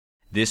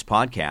This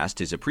podcast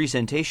is a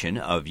presentation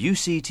of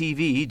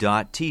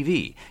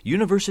UCTV.tv,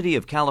 University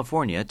of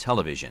California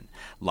Television.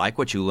 Like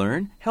what you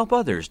learn? Help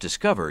others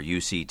discover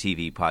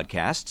UCTV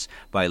podcasts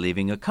by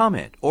leaving a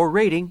comment or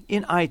rating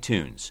in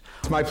iTunes.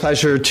 It's my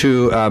pleasure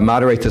to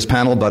moderate this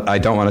panel, but I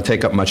don't want to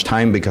take up much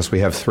time because we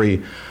have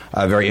three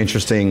very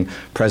interesting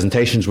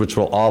presentations, which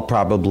will all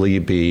probably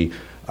be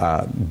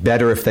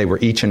better if they were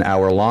each an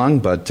hour long,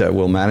 but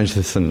we'll manage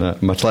this in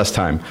much less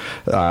time.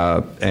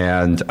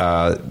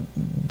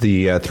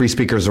 The three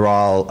speakers are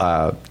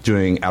all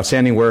doing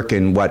outstanding work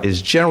in what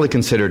is generally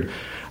considered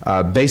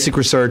basic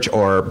research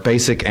or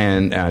basic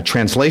and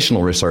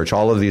translational research.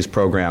 All of these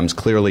programs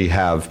clearly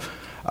have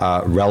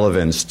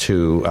relevance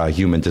to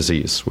human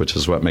disease, which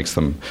is what makes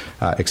them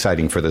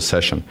exciting for this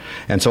session.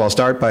 And so I'll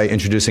start by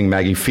introducing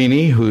Maggie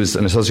Feeney, who's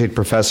an associate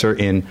professor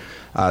in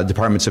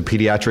departments of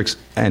pediatrics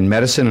and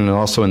medicine and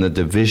also in the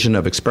division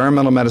of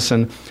experimental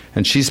medicine.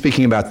 And she's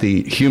speaking about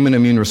the human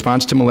immune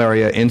response to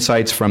malaria,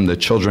 insights from the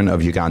children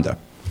of Uganda.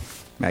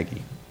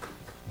 Maggie.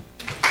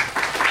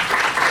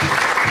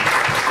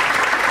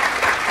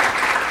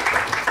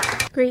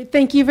 Great.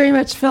 Thank you very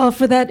much, Phil,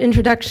 for that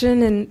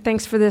introduction, and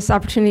thanks for this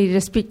opportunity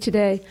to speak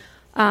today.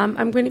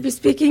 I'm going to be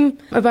speaking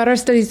about our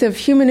studies of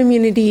human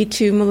immunity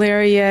to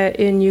malaria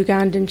in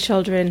Ugandan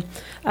children.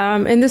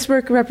 And this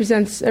work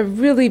represents a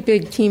really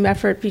big team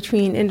effort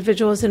between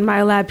individuals in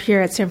my lab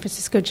here at San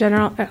Francisco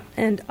General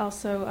and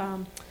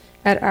also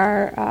at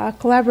our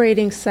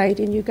collaborating site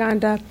in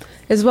Uganda,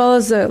 as well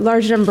as a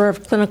large number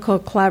of clinical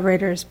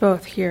collaborators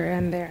both here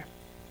and there.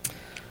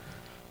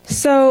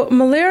 So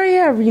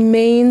malaria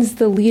remains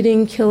the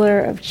leading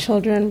killer of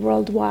children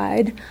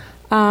worldwide,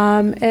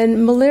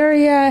 and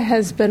malaria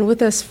has been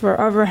with us for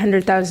over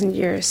 100,000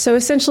 years. So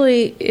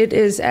essentially it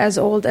is as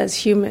old as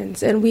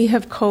humans, and we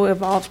have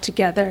co-evolved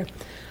together.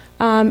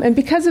 And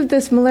because of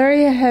this,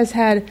 malaria has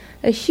had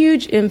a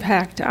huge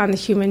impact on the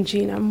human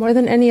genome, more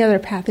than any other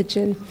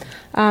pathogen.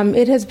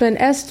 It has been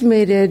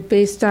estimated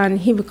based on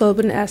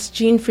hemoglobin S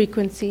gene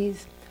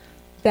frequencies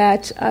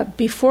that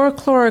before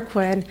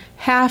chloroquine,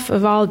 half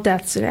of all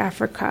deaths in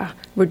Africa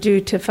were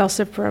due to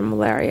falciparum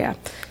malaria.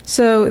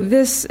 So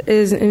this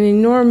is an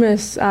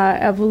enormous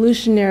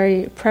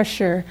evolutionary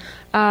pressure,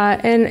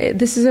 and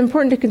this is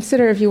important to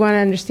consider if you want to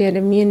understand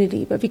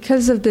immunity. But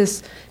because of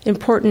this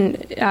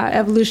important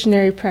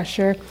evolutionary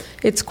pressure,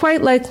 it's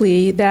quite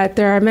likely that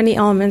there are many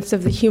elements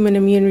of the human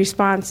immune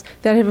response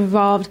that have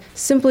evolved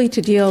simply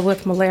to deal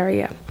with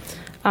malaria.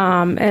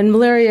 And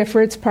malaria,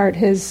 for its part,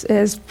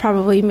 has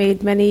probably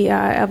made many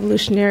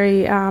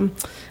evolutionary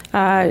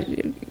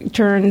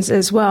turns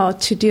as well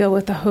to deal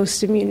with the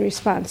host immune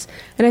response.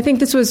 And I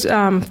think this was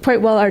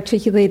quite well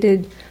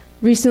articulated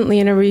recently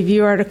in a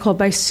review article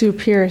by Sue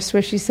Pierce,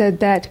 where she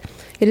said that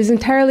it is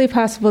entirely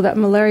possible that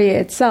malaria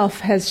itself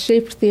has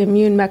shaped the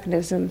immune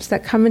mechanisms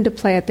that come into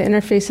play at the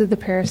interface of the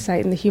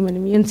parasite and the human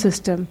immune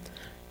system,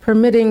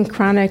 permitting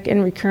chronic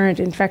and recurrent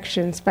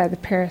infections by the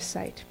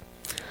parasite.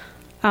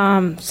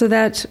 So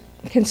that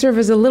can serve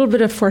as a little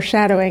bit of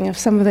foreshadowing of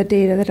some of the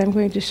data that I'm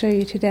going to show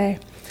you today.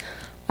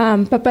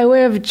 But by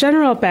way of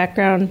general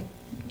background,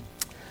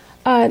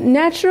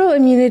 natural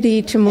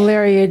immunity to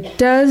malaria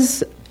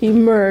does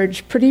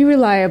emerge pretty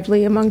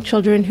reliably among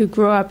children who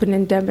grow up in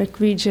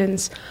endemic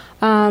regions,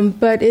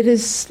 but it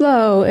is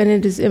slow and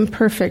it is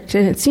imperfect,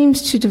 and it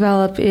seems to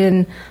develop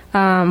in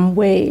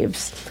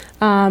waves.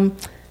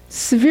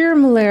 Severe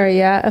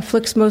malaria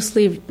afflicts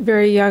mostly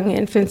very young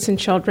infants and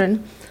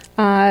children.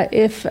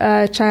 If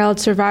a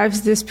child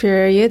survives this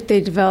period,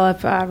 they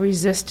develop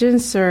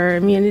resistance or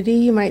immunity,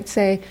 you might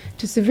say,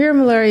 to severe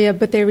malaria,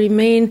 but they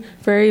remain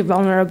very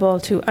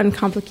vulnerable to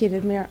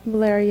uncomplicated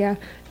malaria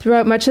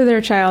throughout much of their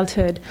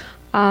childhood.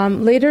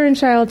 Later in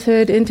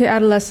childhood, into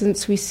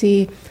adolescence, we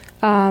see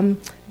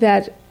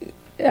that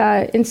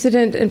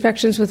incident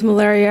infections with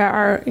malaria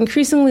are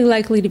increasingly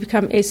likely to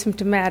become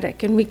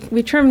asymptomatic, and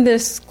we term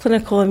this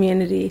clinical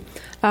immunity.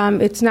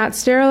 It's not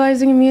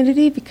sterilizing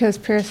immunity because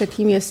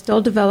parasitemia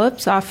still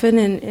develops often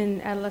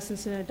in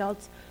adolescents and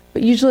adults,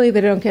 but usually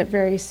they don't get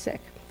very sick.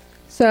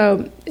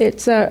 So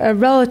it's a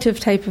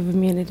relative type of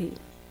immunity.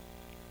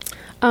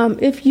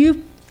 If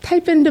you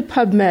type into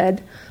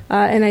PubMed,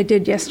 and I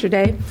did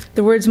yesterday,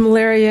 the words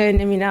malaria and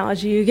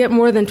immunology, you get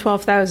more than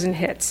 12,000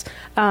 hits.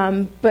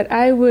 But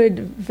I would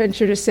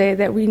venture to say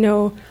that we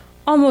know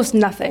almost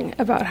nothing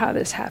about how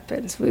this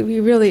happens. We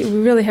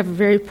really have a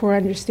very poor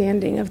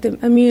understanding of the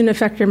immune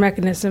effector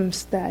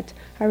mechanisms that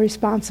are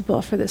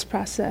responsible for this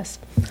process.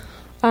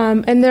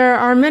 And there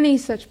are many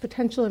such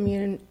potential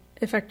immune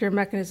effector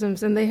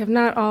mechanisms, and they have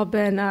not all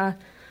been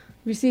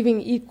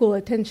receiving equal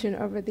attention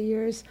over the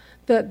years.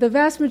 The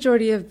vast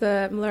majority of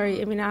the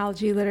malaria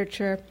immunology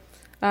literature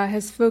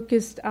has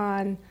focused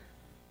on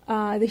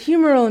the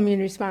humoral immune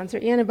response or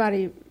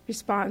antibody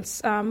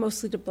response,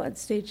 mostly to blood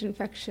stage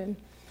infection.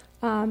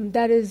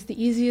 That is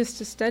the easiest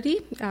to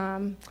study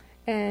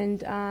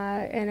and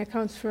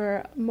accounts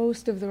for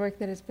most of the work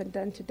that has been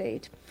done to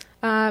date.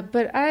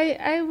 But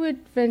I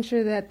would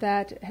venture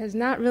that has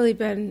not really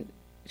been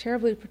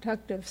terribly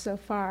productive so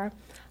far.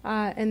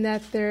 and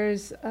that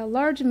there's a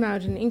large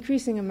amount, an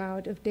increasing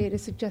amount of data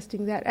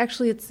suggesting that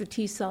actually it's the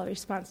T cell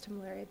response to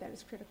malaria that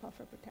is critical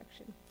for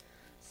protection.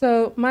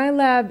 So my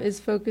lab is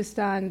focused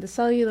on the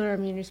cellular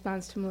immune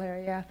response to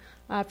malaria,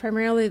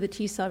 primarily the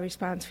T cell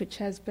response, which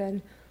has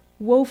been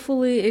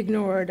woefully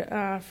ignored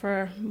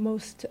for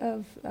most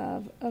of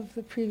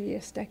the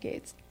previous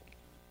decades.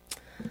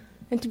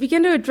 And to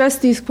begin to address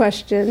these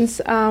questions,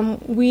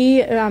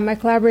 my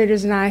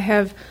collaborators and I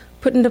have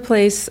put into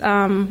place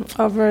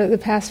over the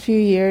past few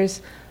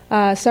years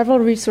several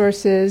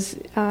resources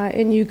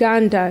in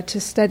Uganda to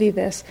study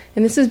this.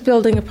 And this is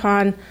building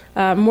upon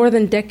more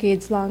than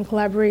decades-long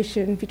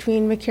collaboration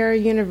between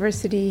Makerere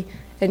University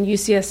and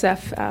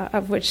UCSF,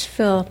 of which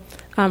Phil,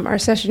 our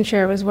session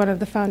chair, was one of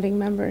the founding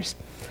members.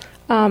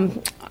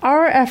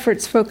 Our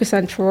efforts focus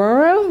on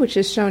Tororo, which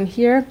is shown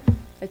here.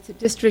 It's a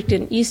district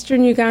in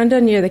eastern Uganda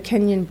near the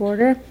Kenyan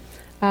border,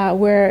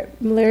 where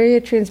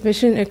malaria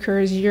transmission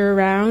occurs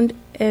year-round,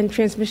 and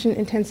transmission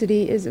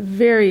intensity is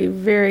very,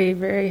 very,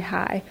 very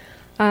high.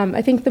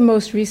 I think the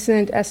most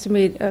recent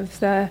estimate of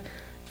the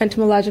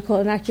entomological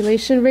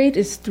inoculation rate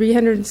is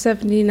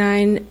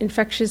 379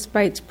 infectious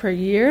bites per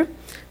year.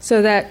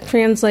 So that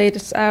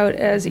translates out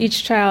as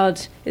each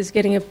child is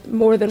getting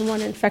more than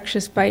one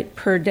infectious bite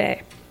per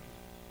day.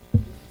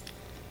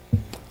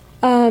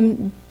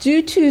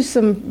 Due to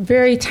some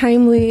very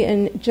timely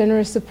and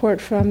generous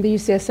support from the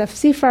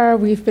UCSF CFAR,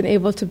 we've been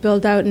able to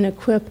build out and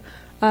equip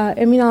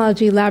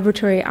immunology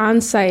laboratory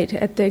on site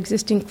at the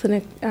existing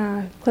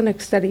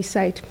clinic study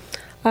site.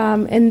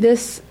 And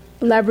this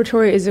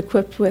laboratory is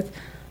equipped with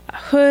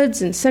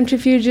hoods and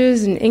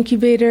centrifuges and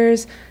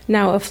incubators,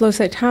 now a flow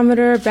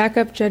cytometer,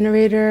 backup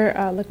generator,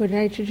 liquid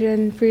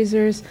nitrogen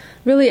freezers,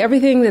 really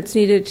everything that's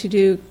needed to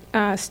do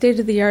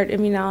state-of-the-art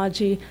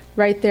immunology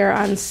right there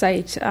on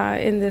site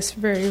in this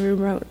very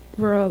remote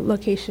rural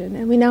location.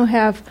 And we now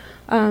have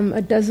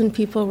a dozen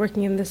people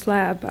working in this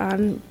lab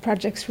on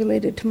projects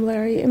related to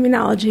malaria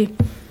immunology.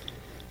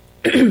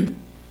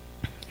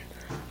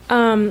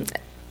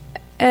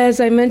 As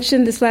I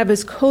mentioned, this lab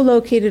is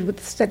co-located with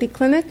the study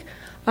clinic.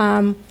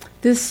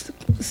 This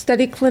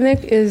study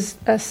clinic is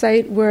a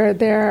site where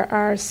there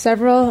are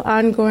several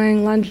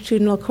ongoing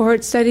longitudinal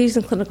cohort studies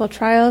and clinical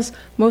trials,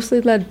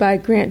 mostly led by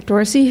Grant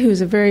Dorsey,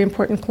 who's a very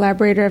important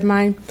collaborator of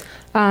mine.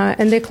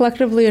 And they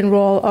collectively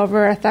enroll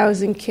over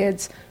 1,000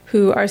 kids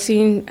who are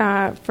seen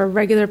for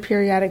regular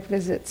periodic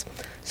visits.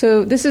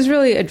 So this is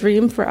really a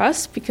dream for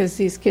us because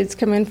these kids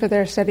come in for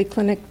their study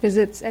clinic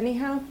visits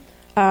anyhow.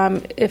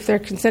 If they're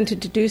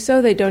consented to do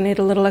so, they donate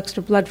a little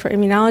extra blood for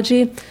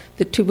immunology.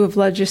 The tube of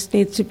blood just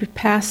needs to be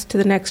passed to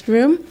the next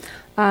room.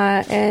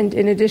 And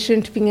in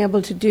addition to being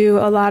able to do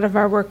a lot of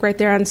our work right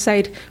there on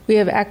site, we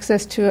have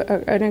access to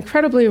an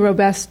incredibly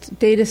robust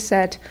data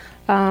set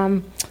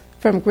from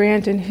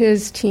Grant and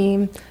his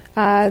team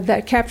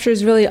that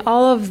captures really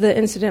all of the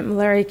incident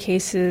malaria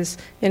cases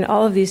in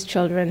all of these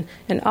children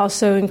and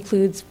also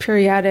includes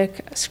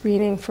periodic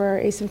screening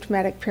for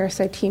asymptomatic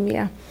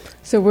parasitemia.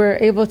 So we're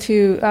able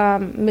to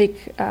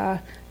make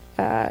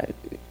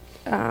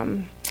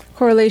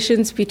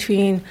correlations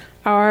between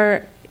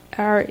our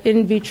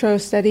in vitro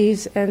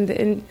studies and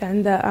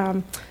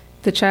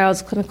the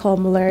child's clinical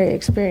malaria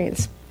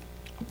experience.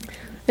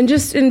 And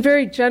just in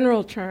very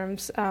general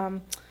terms,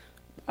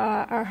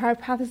 our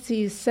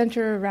hypotheses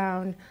center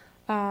around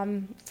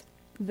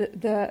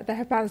the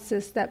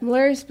hypothesis that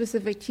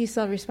malaria-specific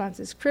T-cell response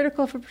is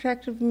critical for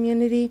protective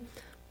immunity,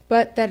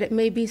 but that it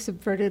may be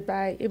subverted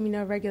by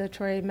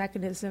immunoregulatory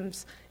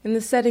mechanisms in the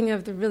setting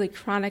of the really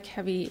chronic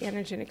heavy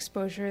antigen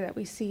exposure that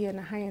we see in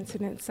a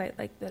high-incidence site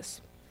like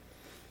this.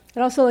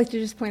 I'd also like to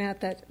just point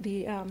out that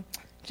the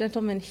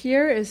gentleman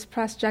here is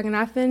Pras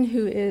Jagannathan,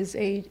 who is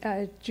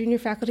a junior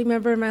faculty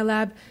member in my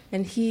lab,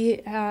 and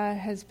he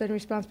has been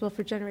responsible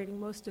for generating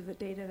most of the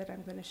data that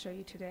I'm going to show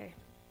you today.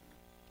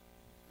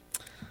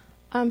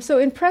 So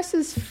in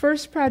Press's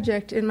first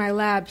project in my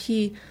lab,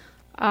 he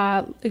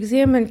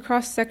examined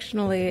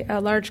cross-sectionally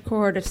a large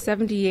cohort of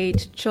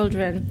 78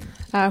 children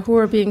who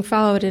were being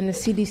followed in a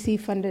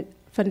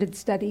CDC-funded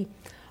study.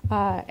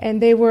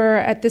 And they were,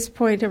 at this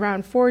point,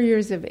 around 4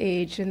 years of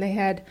age, and they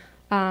had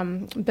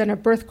been a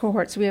birth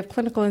cohort. So we have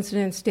clinical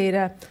incidence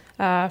data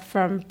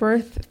from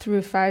birth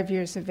through 5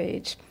 years of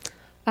age.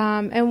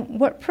 And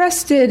what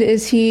Press did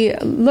is he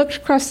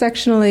looked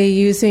cross-sectionally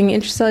using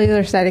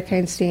intracellular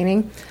cytokine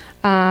staining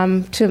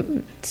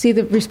to see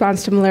the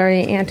response to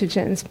malaria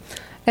antigens.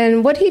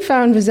 And what he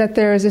found was that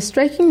there is a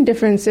striking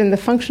difference in the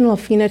functional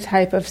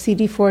phenotype of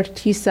CD4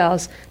 T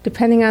cells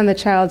depending on the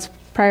child's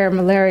prior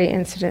malaria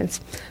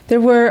incidence.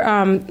 There were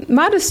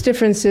modest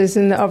differences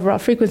in the overall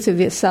frequency of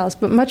these cells,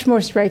 but much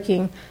more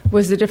striking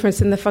was the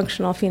difference in the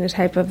functional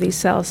phenotype of these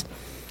cells.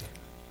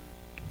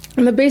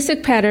 And the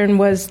basic pattern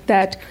was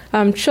that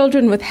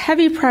children with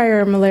heavy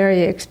prior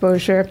malaria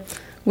exposure,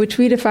 which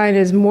we define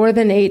as more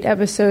than 8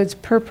 episodes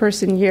per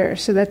person year,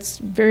 so that's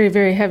very,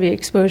 very heavy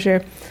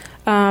exposure,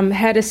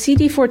 had a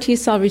CD4 T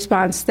cell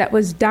response that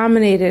was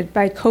dominated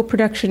by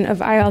co-production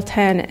of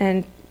IL-10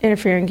 and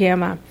interferon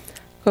gamma,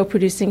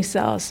 co-producing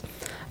cells.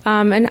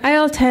 And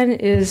IL-10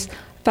 is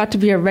thought to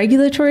be a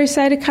regulatory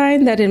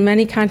cytokine that in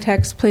many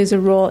contexts plays a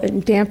role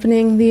in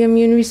dampening the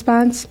immune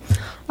response.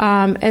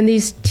 And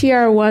these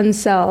TR1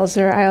 cells,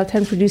 or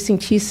IL-10 producing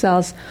T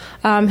cells,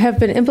 have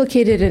been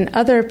implicated in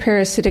other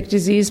parasitic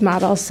disease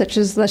models, such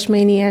as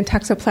Leishmania and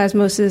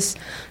toxoplasmosis,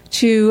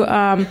 to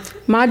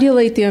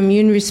modulate the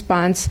immune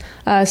response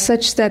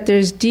such that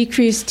there's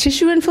decreased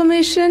tissue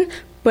inflammation,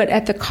 but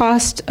at the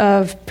cost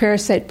of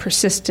parasite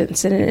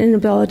persistence and an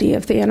inability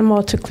of the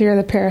animal to clear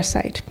the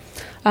parasite.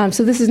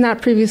 So this has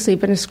not previously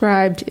been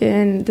described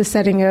in the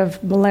setting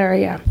of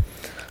malaria.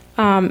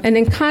 And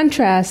in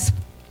contrast,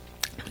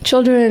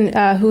 children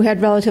who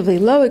had relatively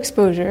low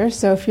exposure,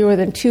 so fewer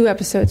than 2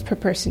 episodes per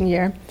person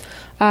year,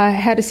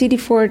 had a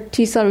CD4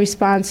 T cell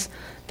response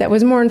that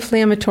was more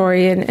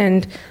inflammatory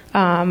and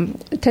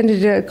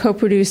tended to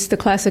co-produce the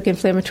classic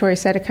inflammatory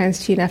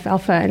cytokines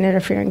TNF-alpha and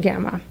interferon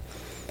gamma.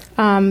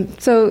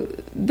 So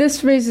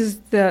this raises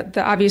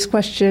the obvious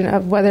question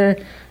of whether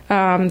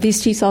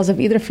these T cells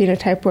of either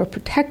phenotype were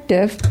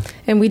protective.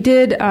 And we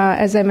did,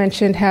 as I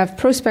mentioned, have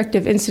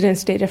prospective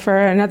incidence data for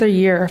another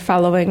year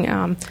following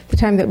the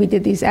time that we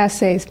did these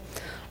assays.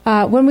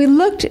 When we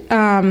looked in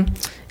a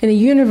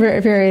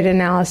univariate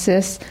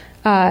analysis,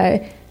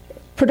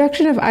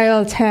 production of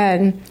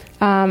IL-10,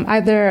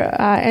 either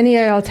any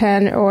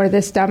IL-10 or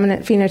this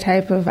dominant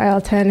phenotype of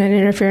IL-10 and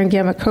interferon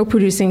gamma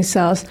co-producing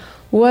cells,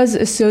 was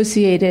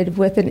associated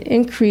with an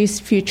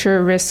increased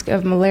future risk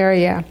of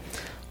malaria,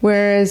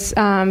 whereas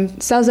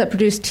cells that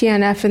produce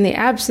TNF in the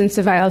absence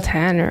of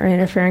IL-10 or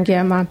interferon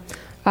gamma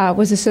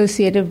was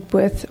associated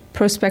with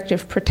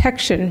prospective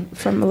protection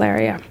from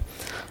malaria.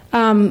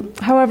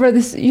 However,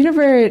 this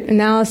univariate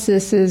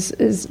analysis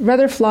is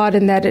rather flawed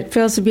in that it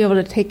fails to be able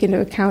to take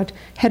into account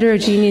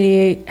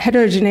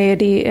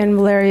heterogeneity in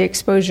malaria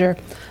exposure.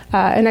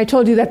 And I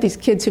told you that these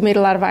kids who made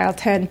a lot of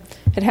IL-10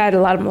 had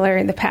a lot of malaria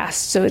in the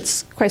past, so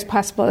it's quite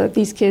possible that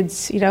these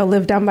kids,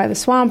 live down by the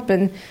swamp,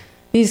 and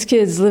these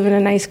kids live in a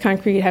nice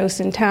concrete house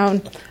in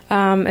town.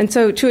 And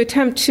so to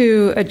attempt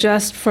to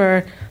adjust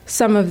for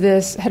some of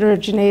this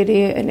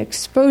heterogeneity and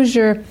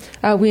exposure,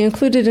 we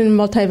included in a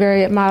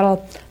multivariate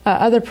model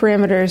other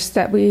parameters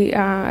that we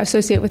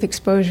associate with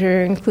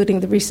exposure, including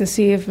the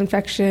recency of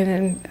infection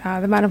and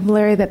the amount of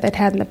malaria that they'd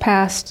had in the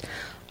past.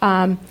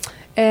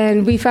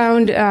 And we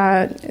found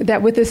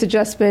that with this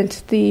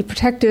adjustment, the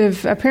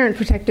apparent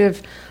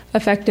protective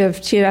effect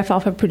of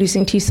TNF-alpha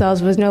producing T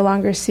cells was no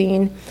longer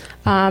seen.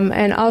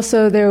 And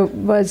also there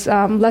was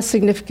less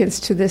significance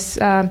to this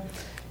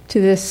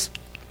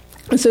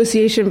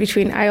association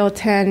between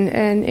IL-10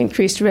 and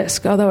increased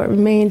risk, although it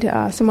remained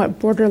somewhat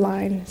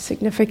borderline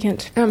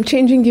significant.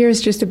 Changing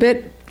gears just a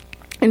bit,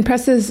 in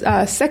Press's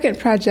second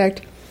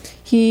project,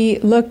 he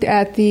looked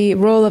at the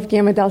role of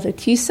gamma-delta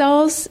T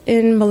cells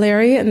in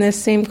malaria in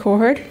this same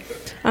cohort.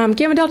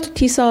 Gamma-delta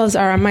T cells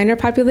are a minor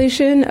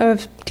population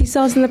of T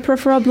cells in the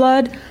peripheral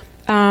blood.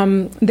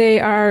 They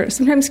are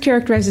sometimes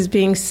characterized as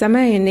being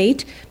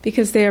semi-innate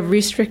because they have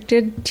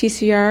restricted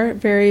TCR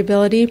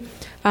variability,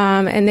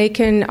 and they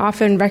can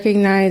often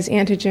recognize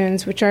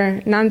antigens, which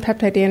are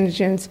non-peptide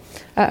antigens,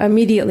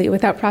 immediately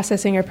without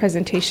processing or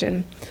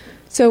presentation.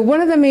 So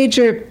one of the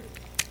major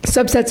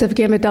subsets of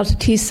gamma-delta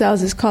T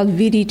cells is called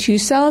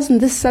VD2 cells,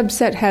 and this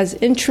subset has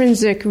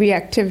intrinsic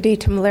reactivity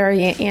to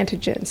malaria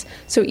antigens,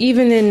 so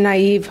even in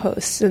naive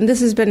hosts, and this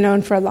has been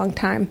known for a long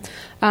time.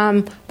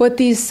 What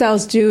these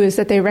cells do is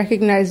that they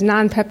recognize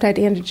non-peptide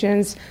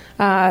antigens,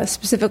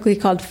 specifically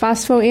called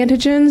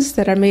phosphoantigens,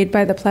 that are made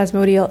by the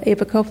plasmodial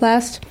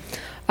apicoplast,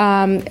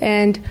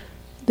 and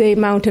they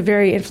mount a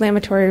very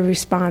inflammatory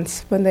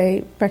response when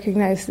they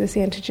recognize this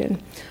antigen.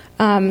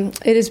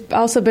 It has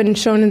also been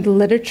shown in the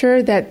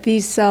literature that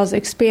these cells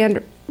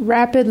expand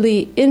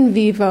rapidly in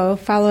vivo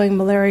following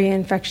malaria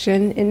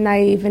infection in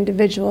naive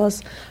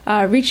individuals,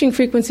 reaching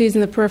frequencies in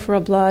the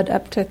peripheral blood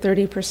up to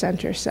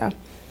 30% or so.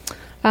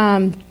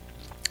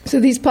 So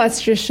these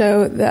plots just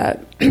show the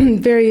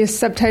various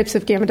subtypes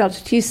of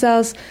gamma-delta T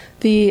cells.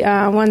 The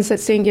ones that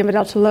stay in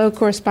gamma-delta low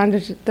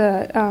correspond to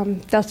the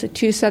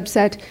delta-2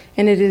 subset,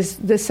 and it is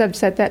this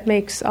subset that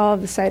makes all of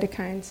the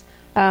cytokines.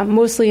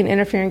 Mostly in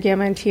interferon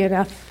gamma and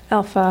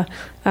TNF-alpha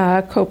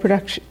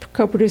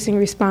co-producing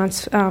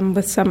response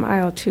with some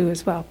IL-2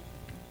 as well.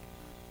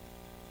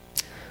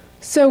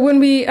 So when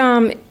we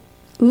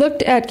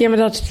looked at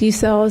gamma-delta T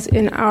cells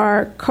in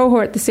our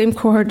cohort, the same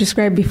cohort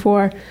described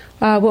before,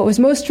 what was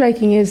most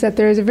striking is that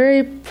there is a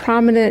very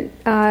prominent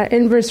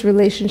inverse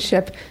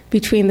relationship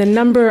between the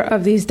number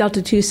of these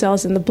delta-2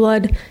 cells in the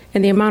blood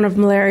and the amount of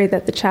malaria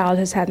that the child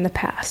has had in the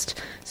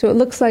past. So it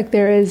looks like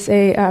there is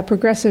a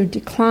progressive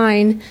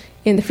decline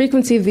in the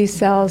frequency of these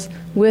cells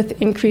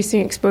with increasing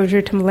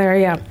exposure to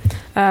malaria.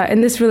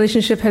 And this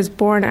relationship has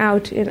borne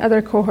out in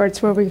other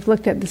cohorts where we've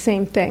looked at the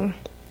same thing.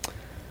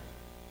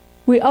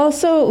 We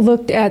also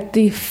looked at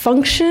the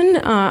function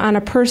on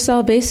a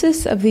per-cell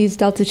basis of these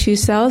delta-2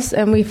 cells,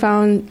 and we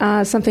found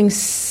something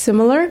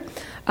similar.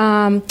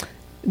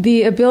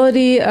 The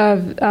ability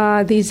of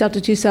these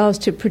delta-2 cells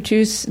to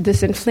produce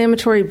this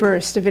inflammatory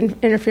burst of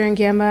interferon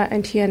gamma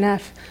and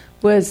TNF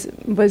was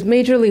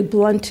majorly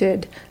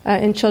blunted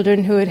in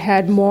children who had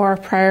had more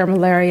prior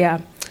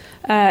malaria.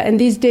 And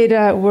these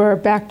data were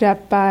backed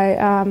up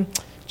by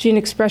gene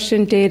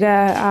expression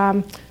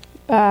data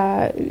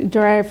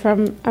derived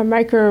from a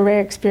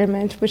microarray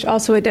experiment, which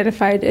also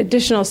identified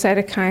additional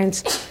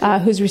cytokines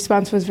whose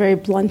response was very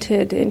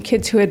blunted in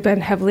kids who had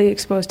been heavily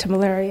exposed to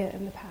malaria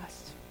in the past.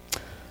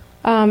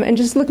 And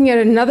just looking at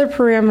another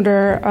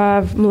parameter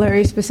of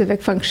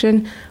malaria-specific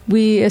function,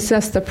 we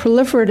assessed the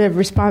proliferative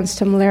response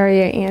to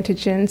malaria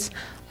antigens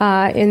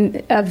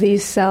of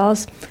these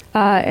cells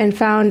and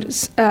found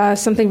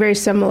something very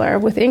similar.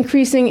 With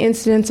increasing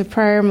incidence of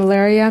prior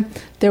malaria,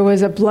 there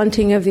was a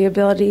blunting of the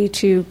ability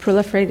to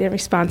proliferate in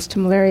response to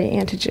malaria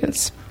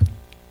antigens.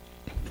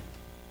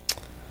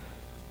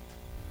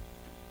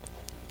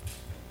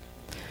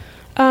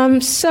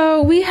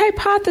 So we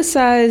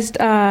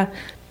hypothesized,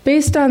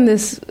 based on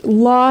this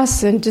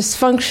loss and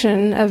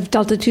dysfunction of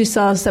delta 2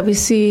 cells that we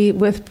see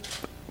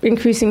with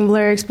increasing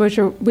malaria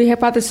exposure, we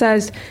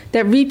hypothesized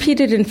that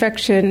repeated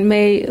infection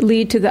may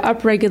lead to the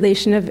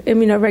upregulation of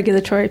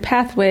immunoregulatory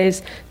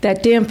pathways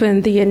that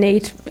dampen the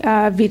innate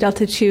V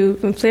delta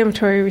 2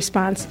 inflammatory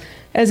response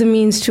as a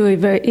means to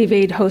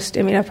evade host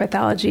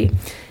immunopathology.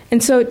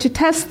 And so to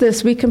test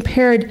this, we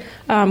compared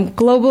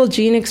global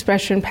gene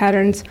expression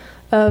patterns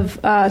of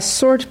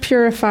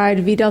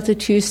sort-purified V delta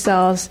 2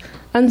 cells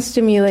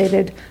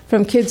unstimulated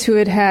from kids who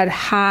had had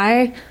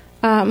high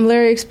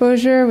malaria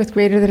exposure with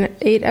greater than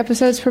 8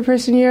 episodes per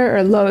person year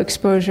or low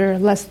exposure,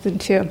 less than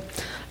 2.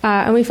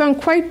 And we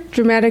found quite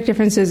dramatic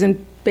differences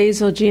in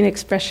basal gene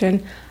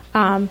expression.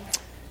 And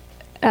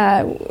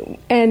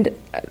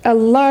a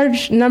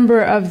large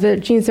number of the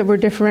genes that were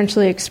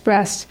differentially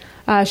expressed,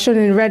 shown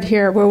in red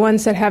here, were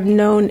ones that have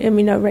known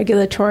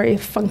immunoregulatory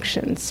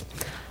functions.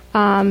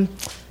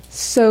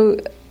 So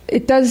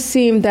it does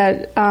seem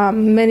that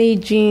many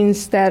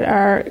genes that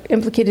are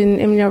implicated in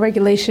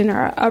immunoregulation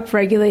are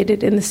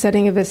upregulated in the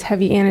setting of this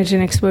heavy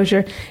antigen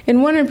exposure.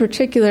 And one in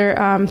particular,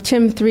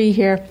 TIM3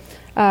 here,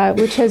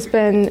 which has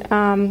been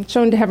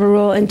shown to have a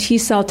role in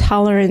T-cell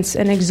tolerance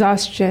and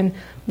exhaustion,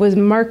 was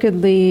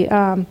markedly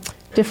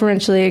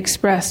differentially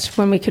expressed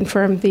when we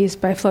confirmed these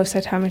by flow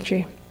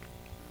cytometry.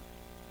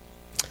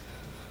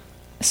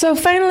 So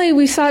finally,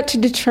 we sought to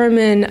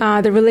determine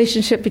the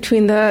relationship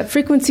between the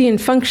frequency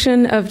and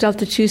function of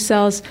delta 2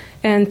 cells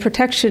and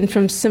protection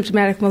from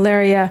symptomatic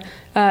malaria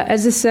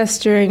as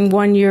assessed during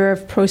 1 year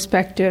of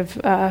prospective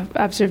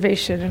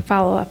observation and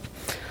follow-up.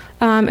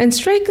 And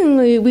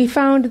strikingly, we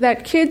found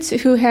that kids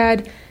who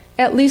had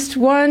at least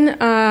one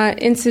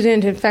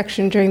incident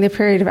infection during the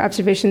period of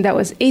observation that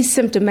was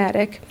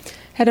asymptomatic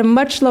had a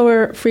much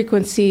lower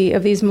frequency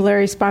of these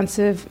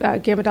malaria-responsive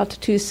gamma delta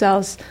 2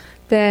 cells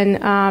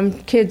than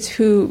kids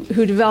who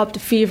developed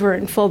fever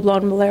and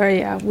full-blown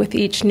malaria with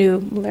each new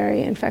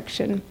malaria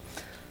infection.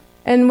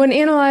 And when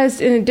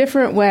analyzed in a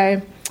different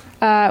way,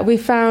 we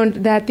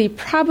found that the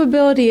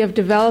probability of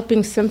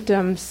developing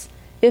symptoms,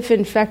 if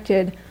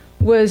infected,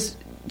 was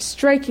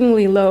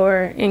strikingly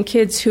lower in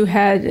kids who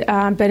had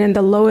been in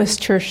the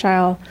lowest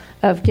tertile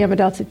of gamma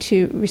delta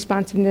 2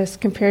 responsiveness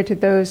compared to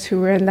those who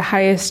were in the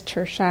highest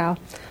tertile.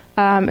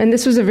 And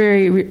this was a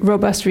very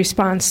robust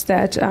response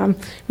that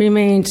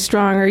remained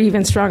strong or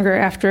even stronger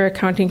after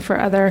accounting for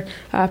other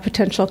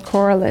potential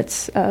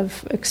correlates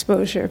of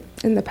exposure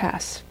in the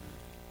past.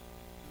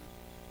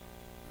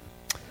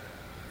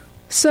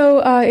 So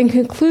in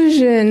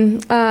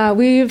conclusion,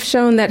 we've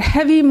shown that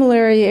heavy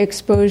malaria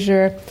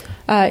exposure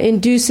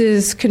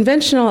induces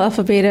conventional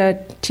alpha-beta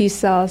T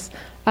cells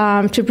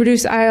to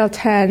produce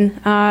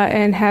IL-10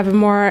 and have a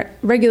more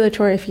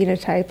regulatory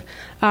phenotype,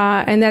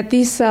 and that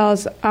these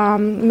cells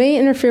may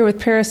interfere with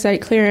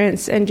parasite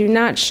clearance and do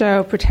not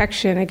show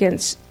protection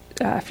against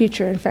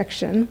future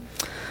infection.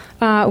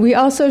 We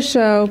also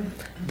show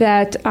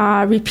that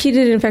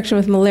repeated infection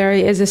with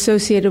malaria is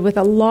associated with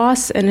a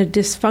loss and a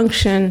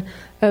dysfunction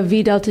of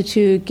V delta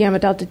 2 gamma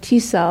delta T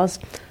cells,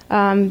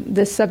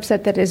 the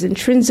subset that is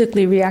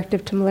intrinsically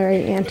reactive to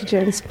malaria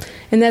antigens,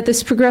 and that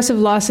this progressive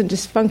loss and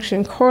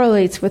dysfunction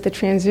correlates with the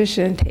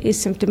transition to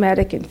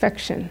asymptomatic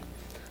infection.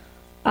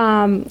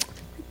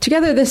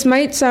 Together, this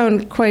might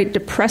sound quite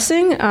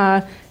depressing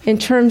in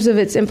terms of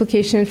its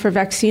implication for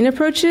vaccine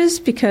approaches,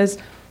 because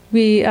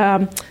we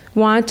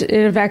want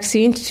in a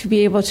vaccine to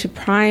be able to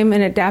prime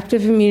an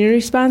adaptive immune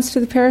response to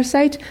the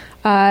parasite,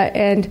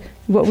 and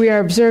what we are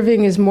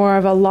observing is more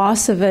of a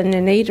loss of an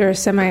innate or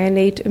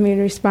semi-innate immune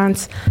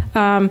response.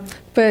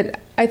 But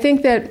I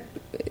think that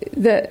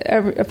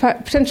a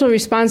potential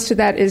response to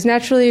that is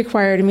naturally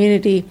acquired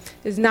immunity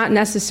is not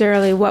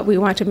necessarily what we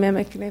want to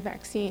mimic in a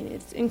vaccine.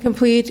 It's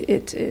incomplete,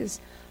 it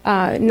is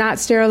not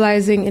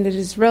sterilizing, and it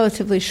is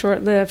relatively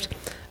short-lived.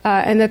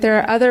 And that there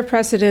are other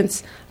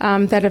precedents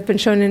that have been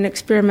shown in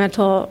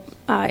experimental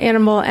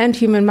animal and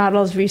human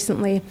models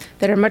recently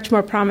that are much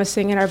more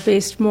promising and are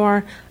based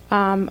more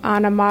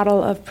on a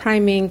model of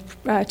priming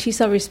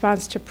T-cell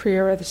response to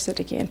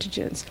pre-erythrocytic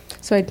antigens.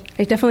 So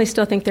I definitely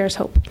still think there's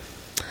hope.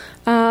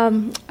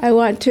 I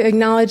want to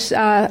acknowledge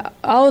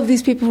all of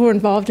these people who were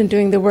involved in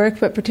doing the work,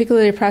 but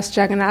particularly Pras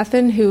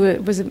Jagannathan,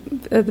 who was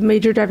the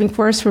major driving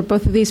force for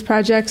both of these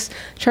projects.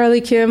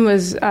 Charlie Kim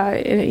was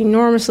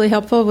enormously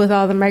helpful with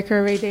all the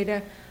microarray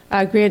data.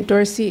 Grant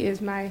Dorsey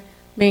is my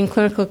main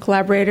clinical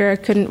collaborator. I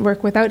couldn't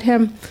work without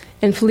him.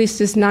 And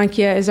Felicitas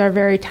Nankia is our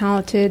very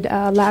talented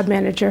lab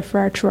manager for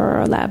our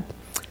Truro lab.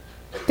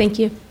 Thank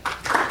you.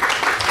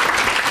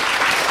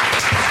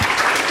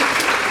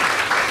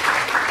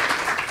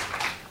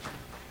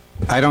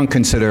 I don't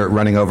consider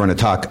running over in a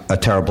talk a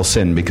terrible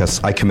sin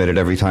because I commit it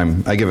every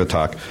time I give a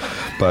talk.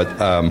 But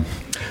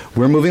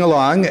we're moving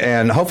along,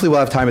 and hopefully we'll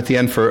have time at the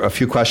end for a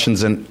few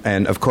questions.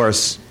 And of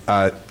course,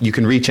 you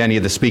can reach any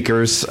of the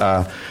speakers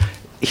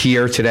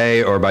here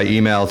today or by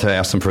email to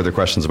ask them further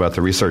questions about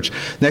the research.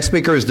 Next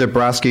speaker is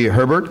Dabrowski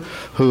Herbert,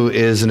 who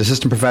is an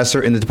assistant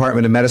professor in the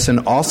Department of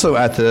Medicine, also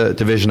at the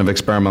Division of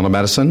Experimental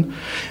Medicine.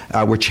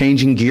 We're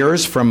changing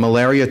gears from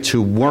malaria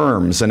to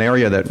worms, an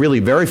area that really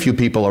very few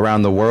people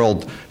around the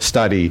world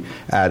study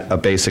at a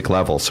basic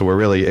level. So we're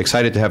really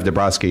excited to have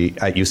Dabrowski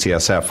at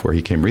UCSF, where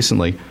he came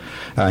recently.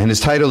 And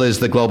his title is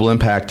The Global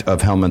Impact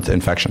of Helminth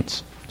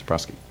Infections.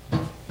 Dabrowski.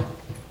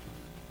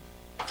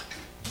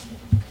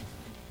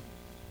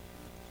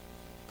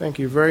 Thank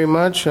you very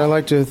much. I'd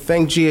like to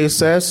thank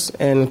GSS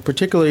and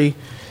particularly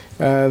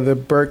the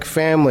Burke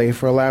family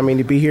for allowing me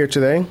to be here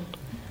today.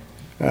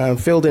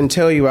 Phil didn't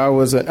tell you I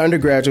was an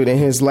undergraduate in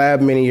his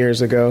lab many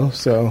years ago,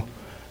 so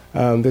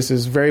this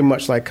is very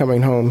much like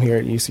coming home here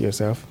at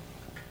UCSF.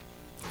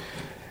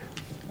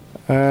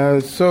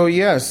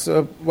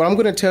 What I'm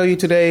going to tell you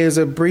today is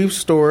a brief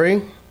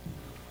story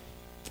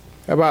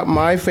about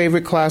my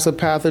favorite class of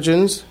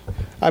pathogens.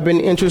 I've been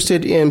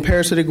interested in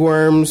parasitic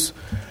worms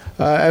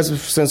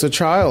since a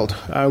child,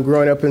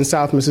 growing up in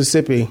South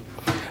Mississippi.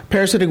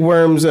 Parasitic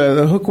worms,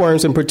 the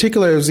hookworms in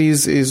particular, as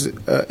these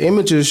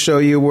images show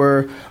you,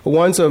 were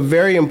once a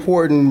very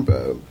important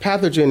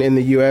pathogen in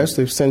the U.S.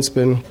 They've since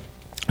been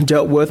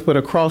dealt with, but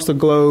across the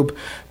globe,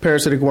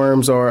 parasitic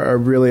worms are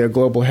really a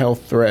global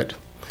health threat.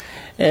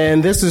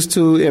 And this is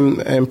to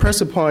impress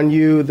upon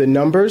you the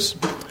numbers.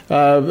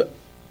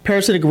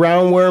 Parasitic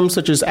roundworms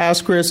such as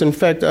Ascaris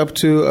infect up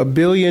to 1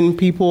 billion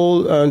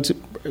people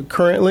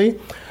currently.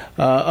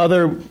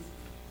 Other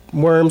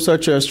worms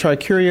such as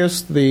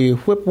Trichuris, the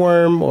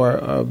whipworm, are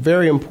a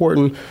very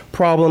important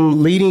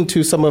problem leading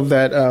to some of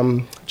that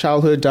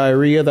childhood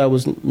diarrhea that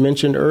was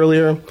mentioned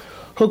earlier.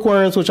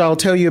 Hookworms, which I'll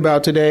tell you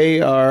about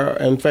today, are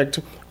in fact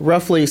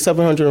roughly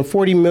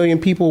 740 million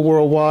people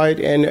worldwide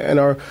and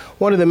are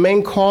one of the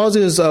main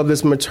causes of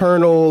this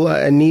maternal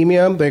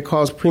anemia. They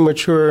cause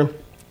premature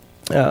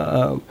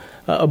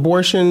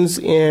abortions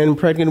in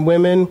pregnant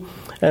women.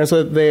 And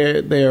so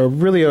they are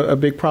really a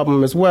big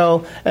problem as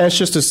well. And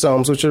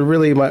schistosomes, which are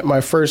really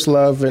my first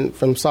love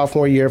from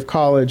sophomore year of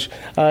college.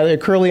 They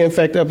currently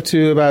infect up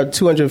to about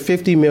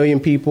 250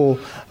 million people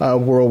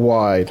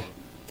worldwide.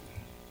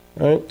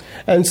 Right?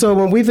 And so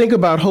when we think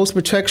about host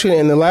protection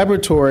in the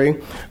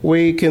laboratory,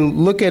 we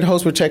can look at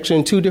host protection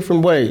in two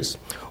different ways.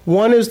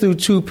 One is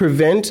to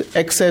prevent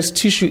excess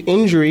tissue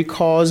injury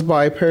caused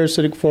by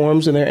parasitic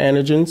forms and their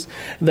antigens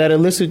that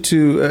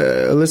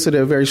elicit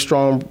a very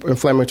strong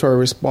inflammatory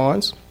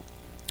response.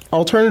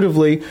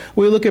 Alternatively,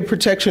 we look at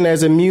protection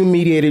as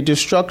immune-mediated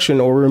destruction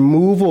or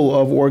removal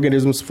of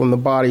organisms from the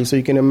body. So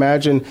you can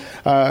imagine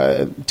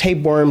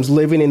tapeworms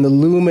living in the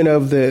lumen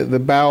of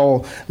the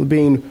bowel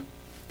being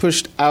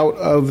pushed out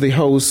of the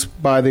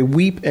host by the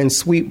weep and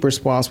sweep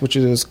response, which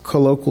is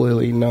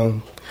colloquially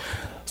known.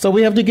 So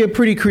we have to get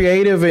pretty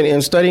creative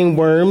in studying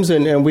worms,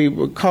 and we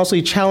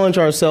constantly challenge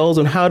ourselves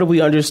on how do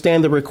we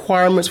understand the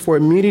requirements for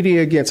immunity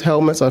against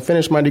helminths. I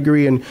finished my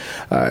degree in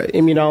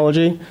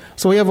immunology.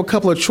 So we have a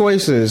couple of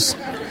choices.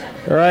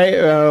 All right,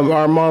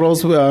 our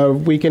models,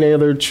 we can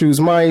either choose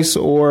mice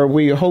or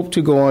we hope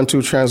to go on to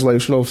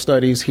translational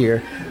studies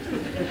here.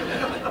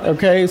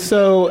 Okay,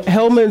 so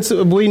helminths,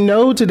 we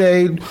know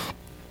today,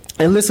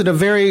 elicit a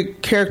very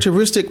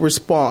characteristic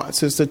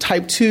response. It's the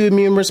type 2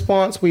 immune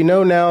response. We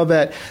know now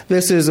that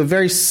this is a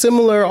very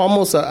similar,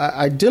 almost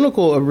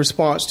identical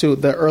response to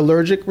the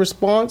allergic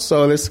response.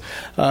 So this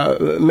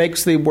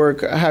makes the work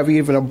have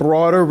even a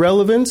broader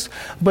relevance.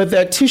 But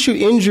that tissue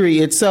injury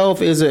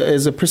itself is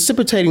a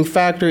precipitating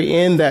factor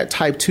in that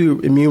type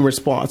 2 immune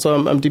response.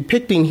 So I'm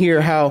depicting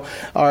here how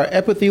our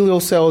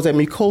epithelial cells and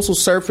mucosal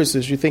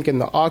surfaces, you think in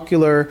the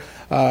ocular,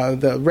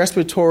 the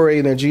respiratory,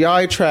 and the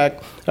GI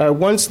tract,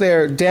 once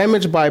they're damaged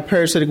by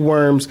parasitic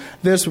worms,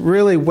 this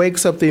really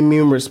wakes up the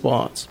immune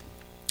response.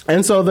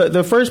 And so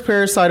the first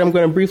parasite I'm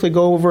going to briefly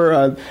go over,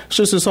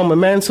 Schistosoma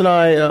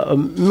mannsoni, a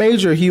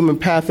major human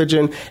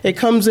pathogen. It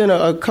comes in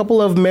a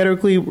couple of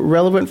medically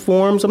relevant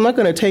forms. I'm not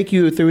going to take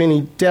you through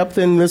any depth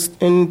in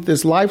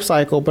this life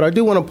cycle, but I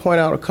do want to point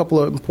out a couple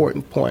of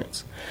important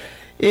points.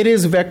 It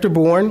is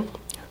vector-borne.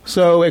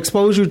 So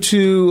exposure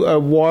to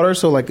water,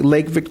 so like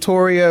Lake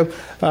Victoria,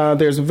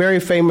 there's very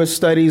famous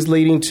studies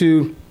leading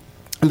to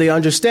the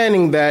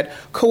understanding that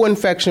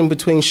co-infection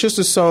between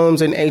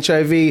schistosomes and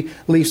HIV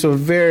leads to a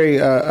very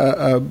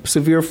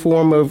severe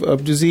form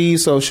of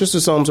disease. So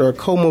schistosomes are a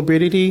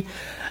comorbidity.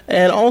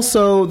 And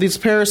also, these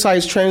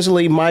parasites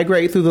transiently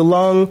migrate through the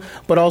lung,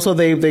 but also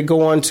they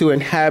go on to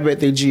inhabit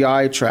the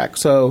GI tract.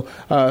 So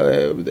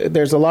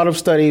there's a lot of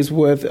studies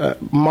with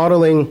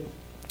modeling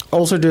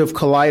ulcerative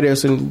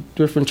colitis and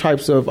different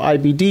types of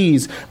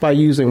IBDs by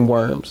using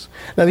worms.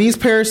 Now, these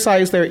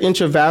parasites, they're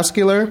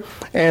intravascular,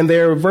 and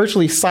they're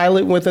virtually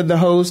silent within the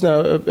host. Now,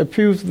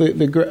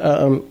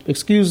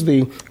 excuse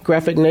the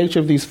graphic nature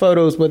of these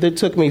photos, but it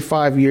took me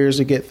 5 years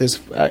to get this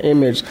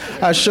image.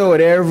 I show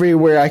it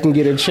everywhere I can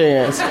get a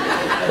chance.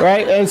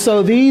 Right? And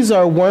so these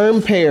are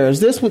worm pairs.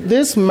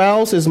 This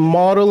mouse is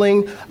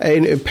modeling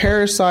a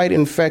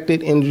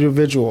parasite-infected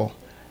individual,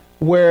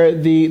 where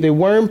the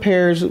worm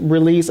pairs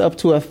release up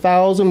to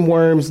 1,000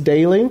 worms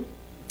daily.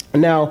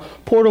 Now,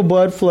 portal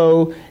blood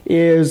flow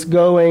is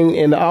going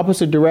in the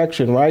opposite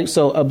direction, right?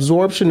 So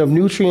absorption of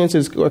nutrients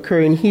is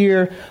occurring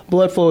here.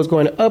 Blood flow is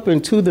going up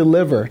into the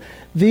liver.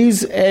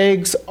 These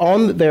eggs,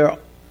 they're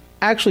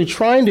actually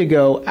trying to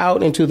go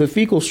out into the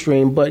fecal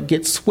stream, but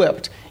get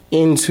swept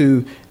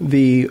into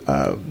the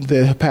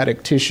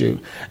hepatic tissue.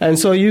 And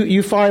so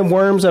you find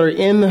worms that are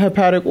in the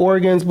hepatic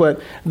organs, but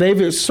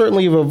they've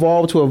certainly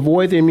evolved to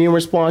avoid the immune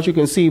response. You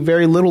can see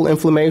very little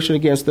inflammation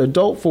against the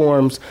adult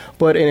forms,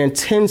 but an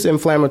intense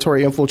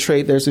inflammatory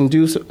infiltrate that's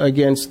induced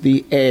against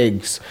the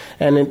eggs.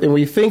 And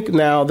we think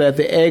now that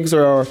the eggs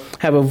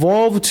have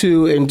evolved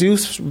to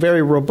induce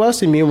very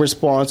robust immune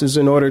responses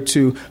in order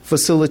to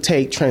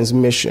facilitate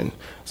transmission.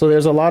 So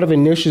there's a lot of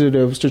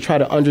initiatives to try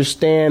to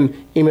understand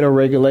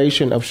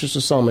immunoregulation of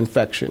schistosome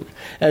infection.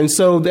 And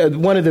so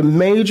one of the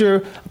major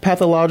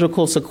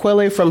pathological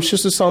sequelae from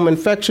schistosome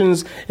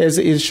infections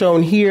is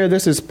shown here.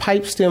 This is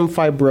pipestem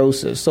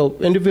fibrosis. So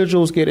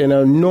individuals get an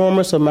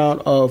enormous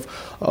amount of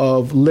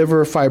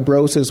liver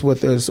fibrosis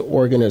with this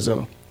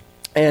organism,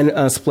 and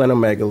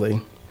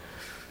splenomegaly.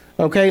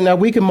 Okay, now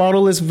we can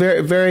model this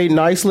very, very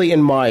nicely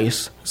in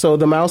mice. So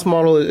the mouse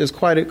model is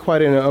quite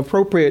an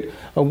appropriate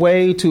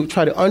way to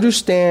try to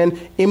understand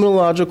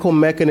immunological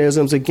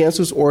mechanisms against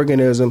this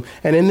organism.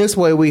 And in this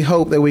way, we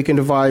hope that we can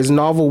devise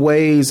novel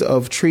ways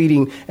of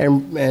treating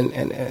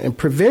and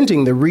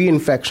preventing the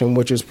reinfection,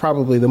 which is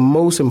probably the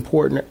most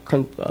important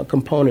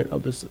component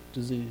of this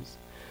disease.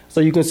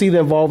 So you can see the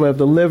involvement of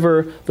the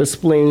liver, the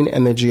spleen,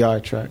 and the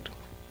GI tract.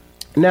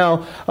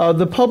 Now,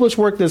 the published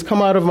work that's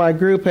come out of my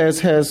group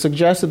has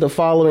suggested the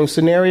following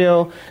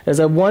scenario, is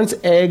that once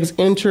eggs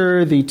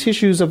enter the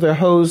tissues of their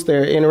host,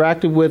 they're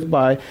interacted with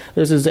by,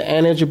 this is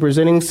an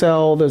antigen-presenting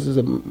cell, this is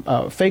a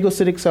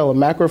phagocytic cell, a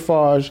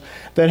macrophage,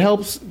 that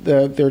helps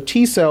their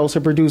T cells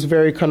to produce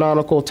very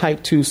canonical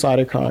type 2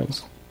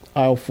 cytokines,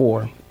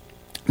 IL-4.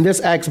 This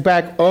acts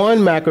back on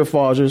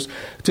macrophages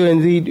to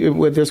indeed,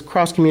 with this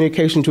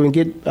cross-communication, to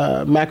get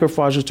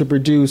macrophages to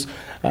produce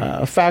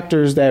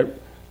factors that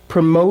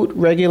promote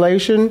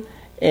regulation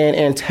and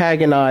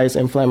antagonize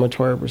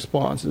inflammatory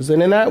responses.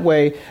 And in that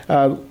way,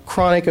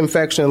 chronic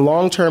infection,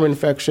 long-term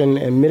infection,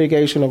 and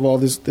mitigation of all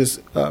this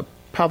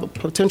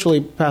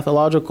potentially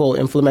pathological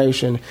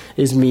inflammation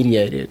is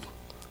mediated.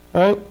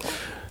 All right?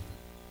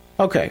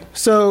 Okay,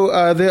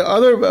 so the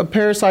other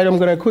parasite I'm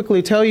going to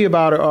quickly tell you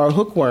about are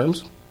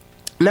hookworms.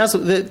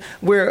 And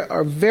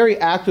we're very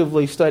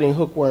actively studying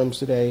hookworms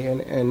today,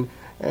 and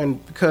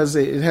because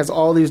it has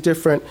all these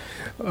different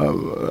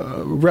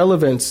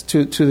relevance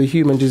to the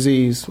human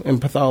disease and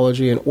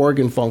pathology and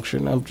organ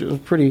function. I'm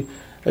just pretty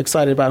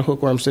excited about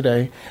hookworms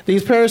today.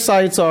 These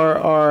parasites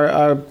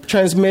are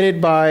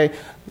transmitted by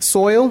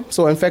soil,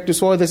 so infected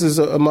soil. This is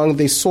among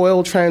the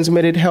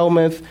soil-transmitted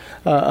helminth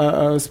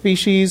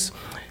species.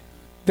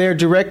 They're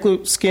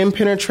direct skin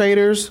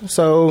penetrators,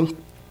 so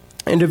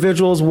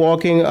individuals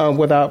walking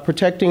without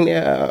protecting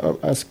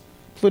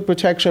foot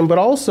protection, but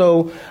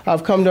also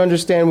I've come to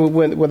understand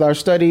with our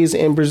studies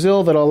in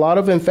Brazil that a lot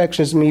of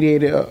infections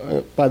mediated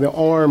by the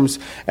arms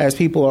as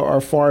people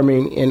are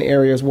farming in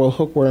areas where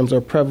hookworms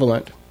are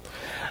prevalent.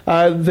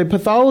 The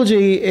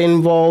pathology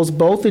involves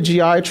both the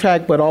GI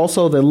tract but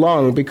also the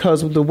lung,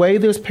 because the way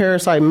this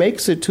parasite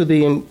makes it to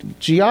the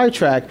GI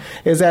tract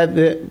is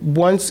that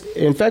once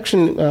it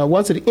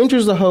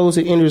enters the host,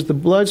 it enters the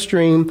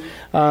bloodstream.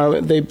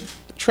 They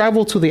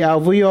travel to the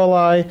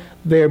alveoli,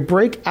 they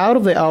break out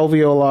of the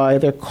alveoli,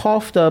 they're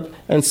coughed up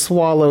and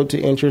swallowed to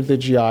enter the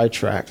GI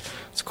tract.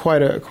 It's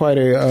quite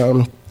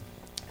a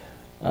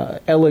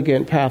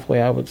elegant pathway,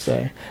 I would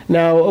say.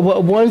 Now,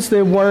 once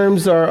the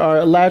worms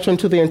are latched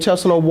onto the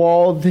intestinal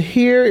wall,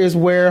 here is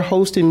where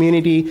host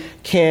immunity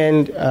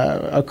can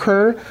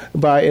occur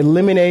by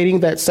eliminating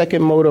that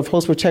second mode of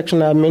host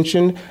protection I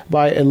mentioned,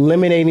 by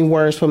eliminating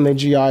worms from the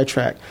GI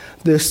tract.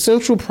 The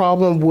central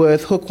problem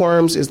with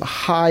hookworms is the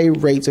high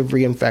rates of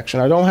reinfection.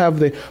 I don't have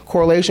the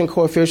correlation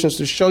coefficients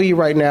to show you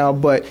right now,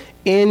 but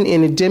in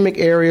endemic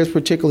areas,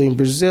 particularly in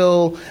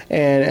Brazil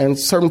and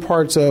certain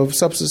parts of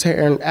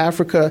sub-Saharan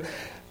Africa,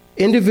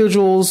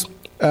 individuals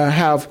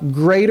have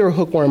greater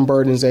hookworm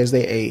burdens as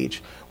they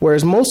age.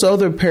 Whereas most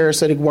other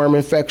parasitic worm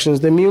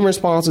infections, the immune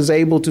response is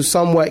able to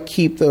somewhat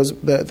keep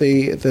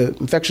the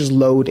infectious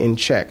load in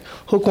check.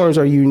 Hookworms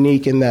are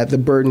unique in that the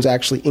burdens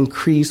actually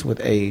increase with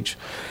age.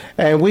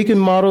 And we can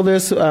model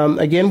this,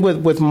 again,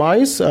 with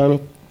mice.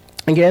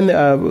 Again,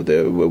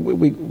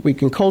 we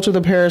can culture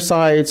the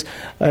parasites,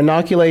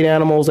 inoculate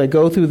animals that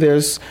go through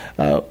this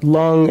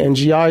lung and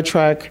GI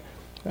tract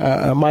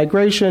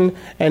migration,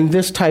 and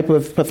this type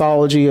of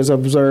pathology is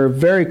observed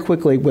very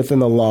quickly within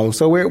the lung.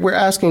 So we're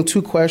asking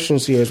two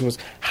questions here.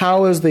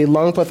 How is the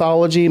lung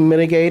pathology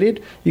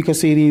mitigated? You can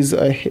see these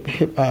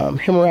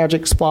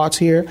hemorrhagic spots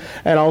here,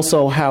 and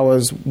also how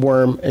is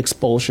worm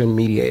expulsion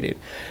mediated?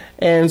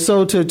 And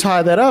so to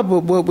tie that up,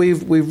 what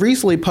we've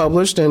recently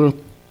published and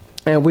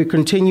we're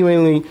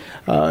continually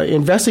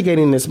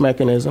investigating this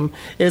mechanism,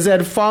 is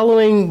that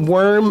following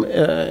worm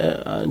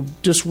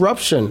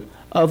disruption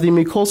of the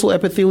mucosal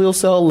epithelial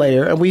cell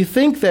layer, and we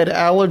think that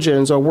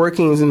allergens are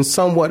working in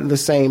somewhat the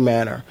same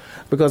manner,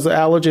 because the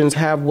allergens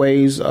have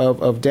ways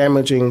of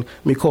damaging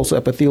mucosal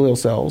epithelial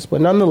cells.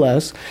 But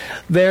nonetheless,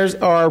 there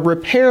are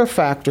repair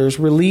factors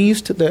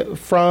released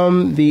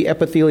from the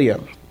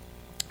epithelium.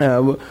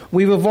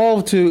 We've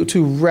evolved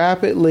to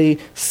rapidly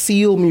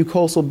seal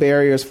mucosal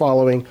barriers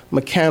following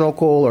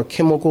mechanical or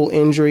chemical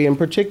injury, and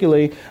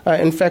particularly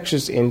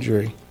infectious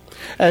injury.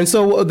 And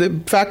so the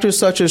factors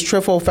such as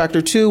Trifol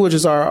factor 2, which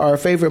is our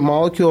favorite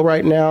molecule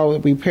right now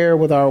that we pair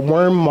with our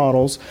worm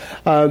models,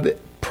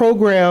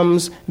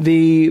 programs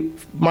the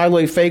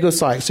myeloid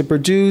phagocytes to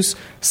produce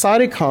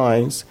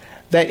cytokines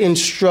that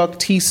instruct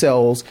T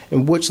cells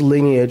in which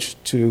lineage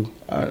to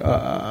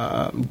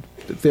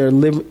their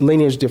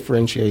lineage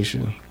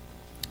differentiation.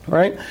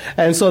 Right?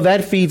 And so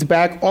that feeds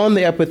back on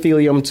the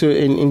epithelium to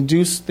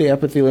induce the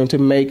epithelium to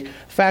make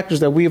factors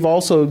that we've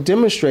also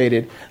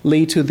demonstrated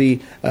lead to the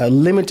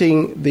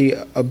limiting the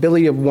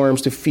ability of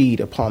worms to feed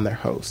upon their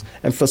host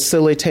and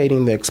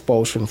facilitating the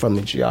expulsion from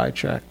the GI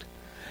tract.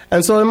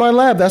 And so in my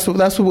lab, that's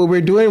what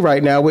we're doing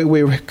right now.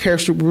 We're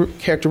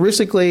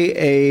characteristically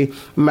a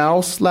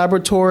mouse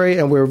laboratory,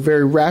 and we're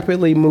very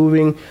rapidly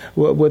moving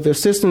with the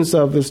assistance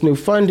of this new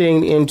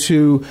funding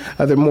into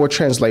the more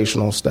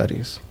translational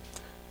studies.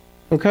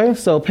 Okay,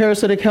 so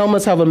parasitic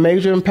helminths have a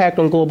major impact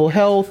on global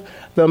health.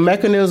 The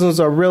mechanisms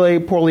are really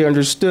poorly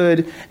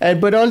understood,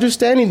 but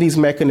understanding these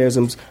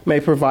mechanisms may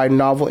provide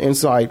novel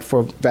insight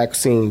for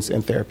vaccines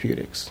and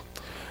therapeutics.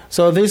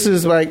 So this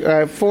is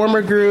my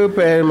former group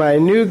and my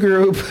new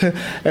group,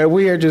 and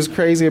we are just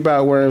crazy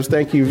about worms.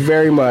 Thank you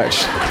very much.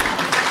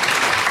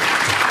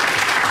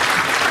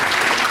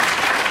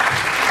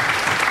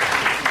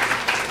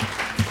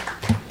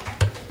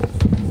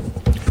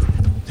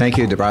 Thank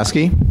you,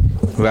 Dabrowski,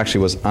 who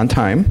actually was on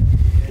time.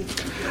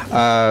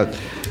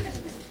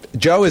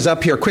 Joe is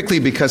up here quickly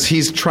because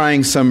he's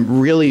trying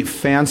some really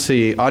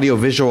fancy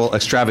audiovisual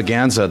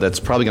extravaganza that's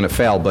probably going to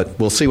fail, but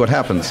we'll see what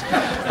happens.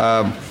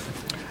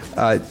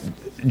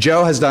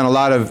 Joe has done a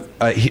lot of,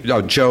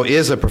 Joe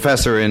is a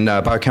professor in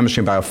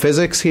biochemistry and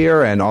biophysics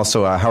here, and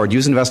also a Howard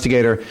Hughes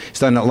investigator. He's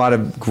done a lot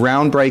of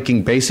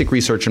groundbreaking basic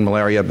research in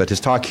malaria, but his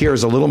talk here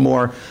is a little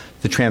more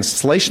the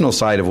translational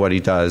side of what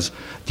he does,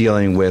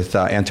 dealing with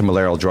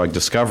antimalarial drug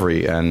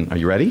discovery. And are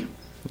you ready?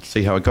 Let's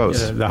see how it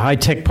goes. The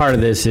high-tech part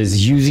of this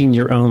is using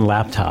your own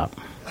laptop.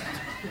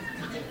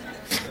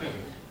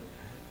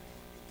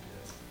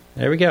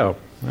 There we go.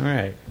 All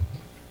right.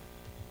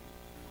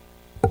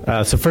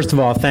 So first of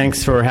all,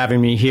 thanks for having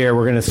me here.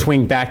 We're going to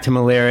swing back to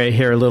malaria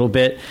here a little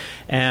bit.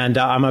 And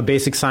I'm a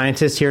basic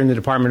scientist here in the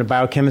Department of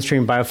Biochemistry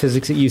and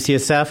Biophysics at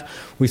UCSF.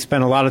 We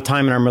spent a lot of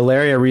time in our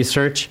malaria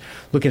research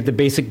looking at the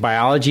basic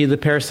biology of the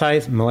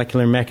parasite,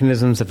 molecular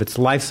mechanisms of its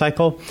life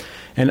cycle,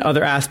 and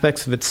other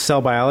aspects of its cell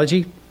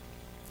biology,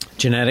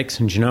 genetics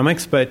and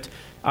genomics. But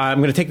I'm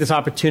going to take this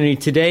opportunity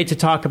today to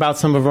talk about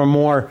some of our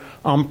more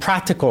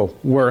practical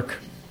work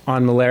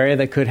on malaria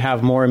that could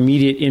have more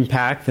immediate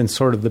impact than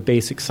sort of the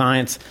basic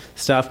science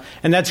stuff.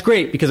 And that's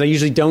great because I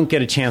usually don't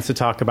get a chance to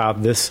talk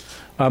about this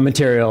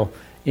material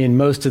in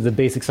most of the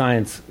basic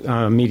science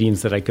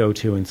meetings that I go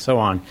to and so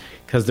on,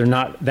 because they're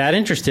not that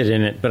interested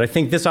in it. But I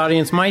think this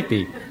audience might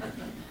be.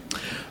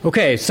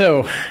 Okay,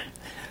 so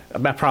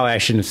probably I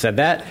shouldn't have said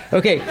that.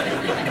 Okay.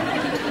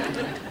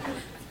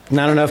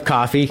 Not enough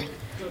coffee.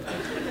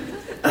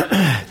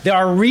 There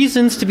are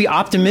reasons to be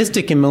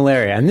optimistic in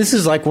malaria, and this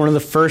is like one of the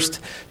first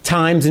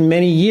times in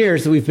many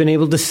years that we've been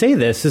able to say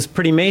this. This is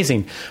pretty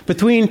amazing.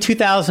 Between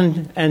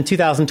 2000 and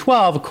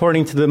 2012,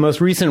 according to the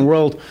most recent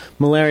World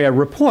Malaria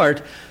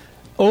Report,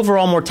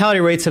 overall mortality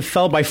rates have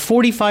fell by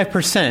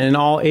 45% in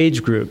all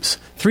age groups.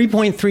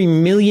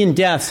 3.3 million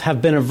deaths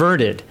have been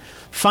averted.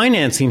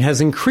 Financing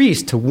has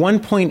increased to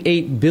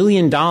 $1.8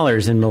 billion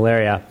in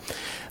malaria.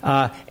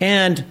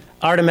 And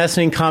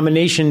artemisinin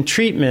combination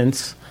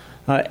treatments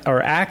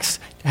or ACTs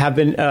have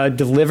been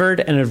delivered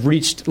and have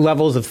reached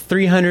levels of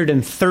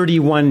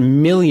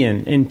 331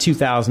 million in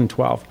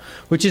 2012,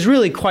 which is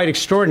really quite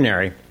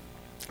extraordinary,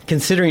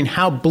 considering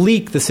how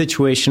bleak the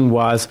situation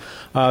was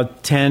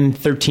 10,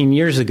 13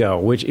 years ago,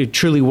 which it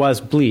truly was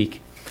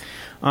bleak.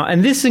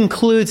 And this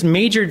includes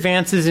major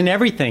advances in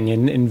everything,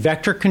 in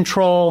vector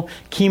control,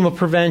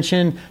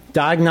 chemoprevention,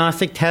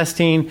 diagnostic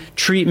testing,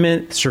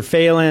 treatment,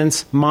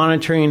 surveillance,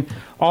 monitoring,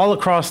 all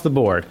across the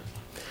board.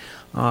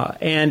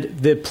 And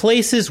the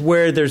places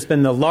where there's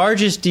been the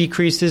largest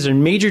decreases or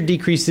major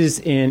decreases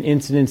in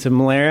incidence of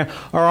malaria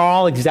are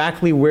all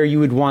exactly where you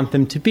would want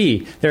them to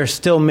be. There are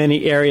still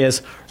many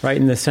areas right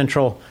in the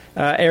central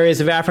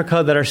areas of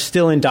Africa that are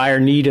still in dire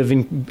need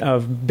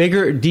of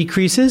bigger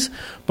decreases,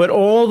 but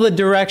all the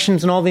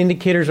directions and all the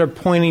indicators are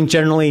pointing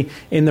generally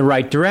in the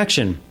right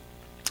direction.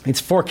 It's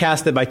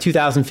forecast that by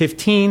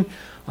 2015,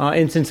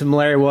 incidence of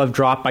malaria will have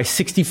dropped by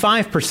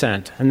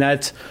 65%, and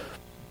that's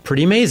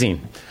pretty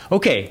amazing.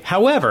 Okay,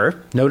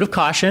 however, note of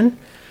caution,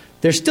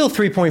 there's still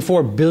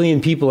 3.4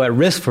 billion people at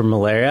risk for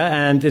malaria,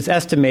 and it's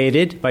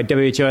estimated by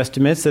WHO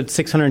estimates that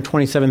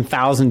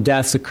 627,000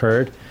 deaths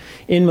occurred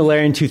in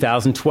malaria in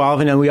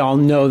 2012, and we all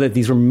know that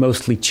these were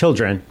mostly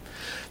children.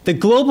 The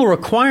global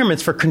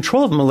requirements for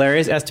control of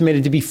malaria is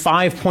estimated to be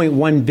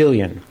 5.1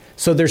 billion.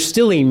 So there's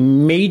still a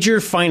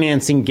major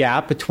financing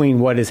gap between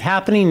what is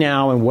happening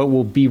now and what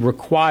will be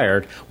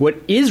required, what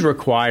is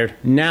required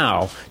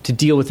now to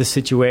deal with the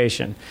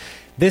situation.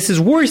 This is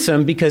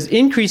worrisome because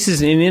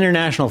increases in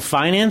international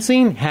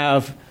financing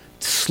have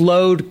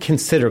slowed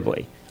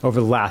considerably over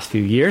the last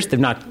few years. They've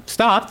not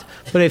stopped,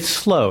 but they've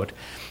slowed.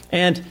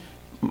 And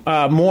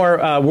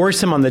more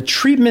worrisome on the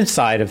treatment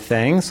side of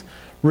things,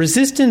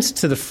 resistance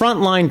to the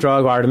frontline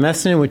drug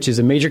artemisinin, which is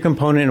a major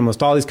component in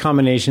almost all these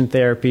combination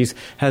therapies,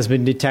 has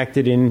been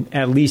detected in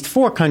at least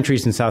 4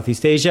 countries in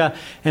Southeast Asia,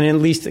 and in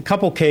at least a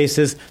couple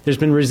cases, there's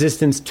been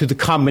resistance to the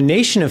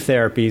combination of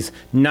therapies,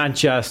 not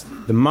just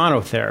the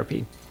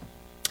monotherapy.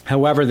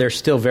 However, they're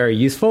still very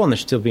useful, and they're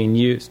still being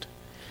used.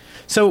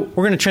 So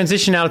we're going to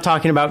transition now to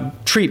talking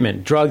about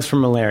treatment, drugs for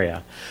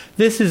malaria.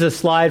 This is a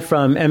slide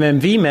from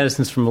MMV,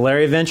 Medicines for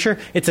Malaria Venture.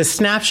 It's a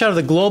snapshot of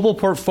the global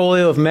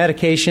portfolio of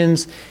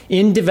medications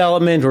in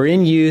development or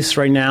in use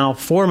right now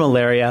for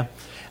malaria.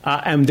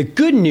 And the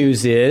good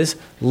news is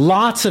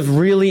lots of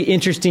really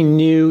interesting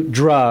new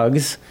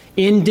drugs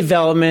in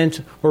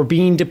development or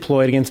being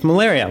deployed against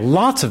malaria.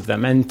 Lots of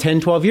them. And 10,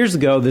 12 years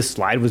ago, this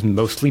slide was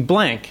mostly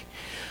blank.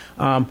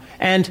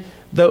 And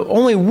the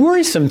only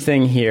worrisome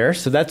thing here,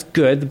 so that's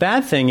good, the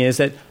bad thing is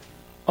that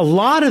a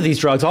lot of these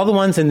drugs, all the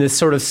ones in this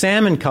sort of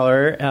salmon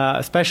color,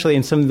 especially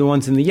in some of the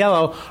ones in the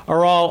yellow,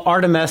 are all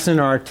artemisinin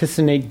or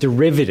artesunate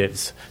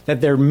derivatives,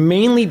 that they're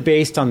mainly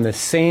based on the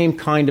same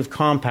kind of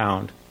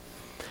compound,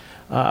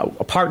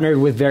 partnered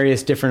with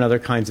various different other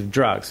kinds of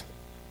drugs.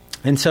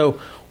 And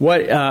so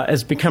what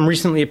has become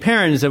recently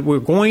apparent is that we're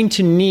going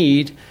to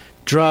need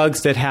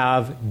drugs that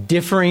have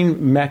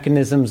differing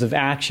mechanisms of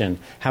action,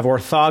 have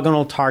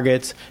orthogonal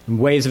targets and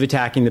ways of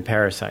attacking the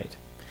parasite.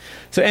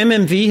 So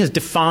MMV has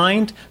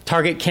defined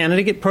target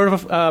candidate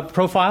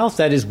profiles.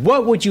 That is,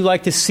 what would you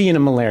like to see in a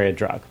malaria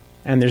drug?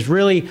 And there's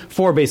really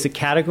 4 basic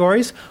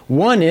categories.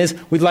 One is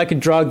we'd like a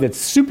drug that's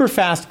super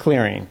fast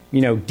clearing.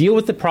 Deal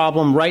with the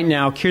problem right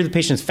now, cure the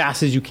patient as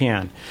fast as you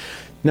can.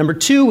 Number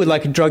 2, we'd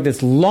like a drug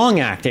that's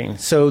long-acting,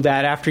 so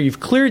that after you've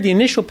cleared the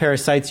initial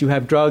parasites, you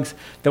have drugs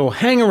that will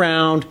hang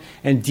around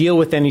and deal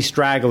with any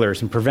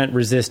stragglers and prevent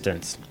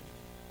resistance.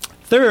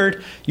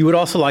 Third, you would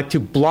also like to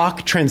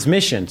block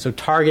transmission, so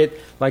target,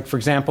 like, for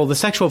example, the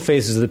sexual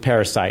phases of the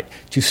parasite,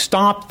 to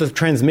stop the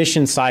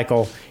transmission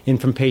cycle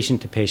from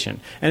patient to patient.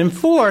 And then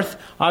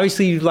fourth,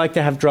 obviously, you'd like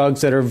to have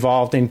drugs that are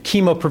involved in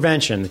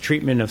chemoprevention, the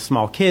treatment of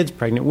small kids,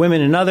 pregnant women,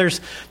 and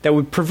others, that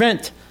would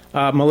prevent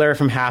malaria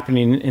from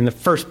happening in the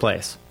first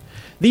place.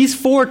 These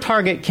 4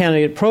 target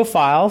candidate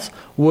profiles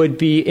would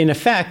be in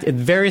effect at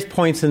various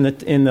points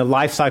in the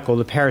life cycle of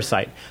the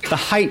parasite. The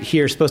height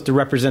here is supposed to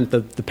represent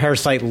the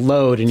parasite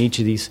load in each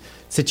of these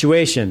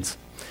situations.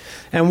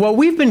 And what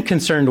we've been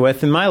concerned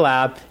with in my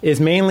lab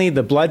is mainly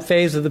the blood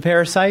phase of the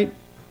parasite.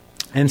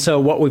 And so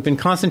what we've been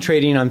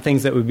concentrating on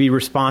things that would be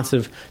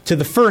responsive to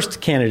the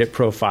first candidate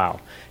profile.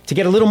 To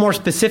get a little more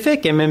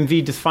specific,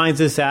 MMV defines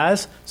this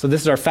as, so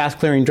this is our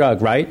fast-clearing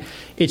drug, right?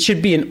 It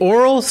should be an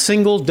oral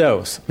single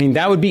dose. I mean,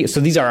 that would be, so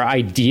these are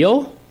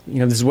ideal.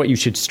 This is what you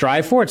should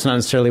strive for. It's not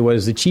necessarily what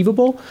is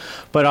achievable.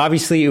 But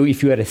obviously,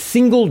 if you had a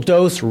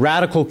single-dose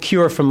radical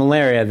cure for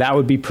malaria, that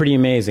would be pretty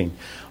amazing.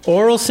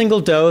 Oral single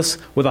dose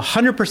with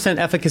 100%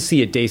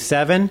 efficacy at day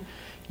 7.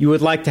 You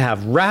would like to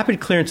have rapid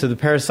clearance of the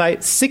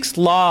parasite, 6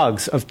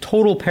 logs of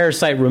total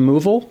parasite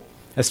removal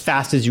as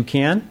fast as you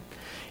can.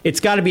 It's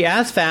got to be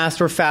as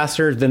fast or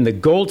faster than the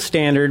gold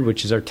standard,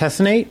 which is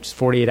artesunate, which is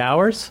 48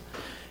 hours.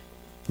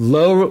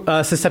 Low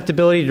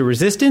susceptibility to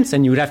resistance,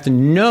 and you would have to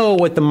know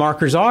what the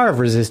markers are of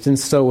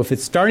resistance. So if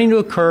it's starting to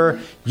occur,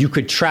 you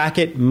could track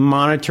it,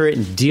 monitor it,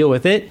 and deal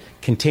with it,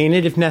 contain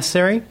it if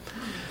necessary.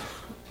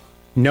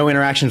 No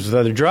interactions with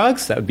other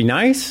drugs, that would be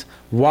nice.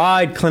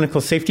 Wide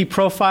clinical safety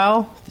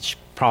profile, it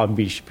should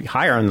be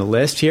higher on the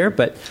list here,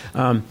 but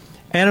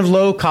and of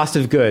low cost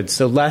of goods,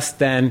 so less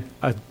than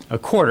a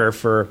quarter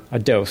for a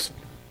dose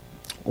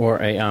or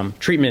a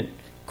treatment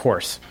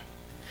course.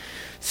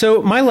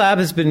 So my lab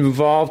has been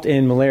involved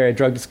in malaria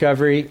drug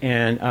discovery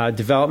and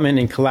development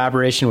in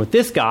collaboration with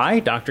this guy,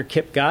 Dr.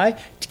 Kip Guy.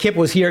 Kip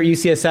was here at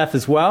UCSF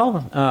as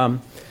well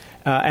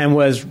and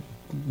was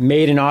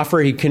made an offer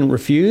he couldn't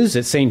refuse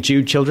at St.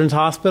 Jude Children's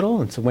Hospital,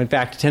 and so went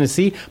back to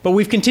Tennessee. But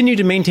we've continued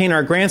to maintain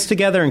our grants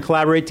together and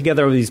collaborate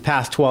together over these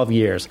past 12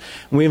 years.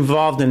 And we've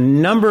involved in a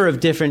number of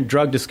different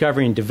drug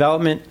discovery and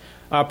development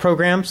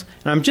programs.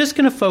 And I'm just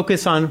going to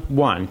focus on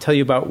one, tell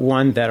you about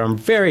one that I'm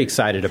very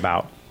excited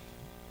about.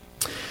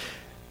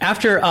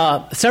 After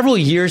several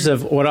years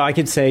of what I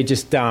could say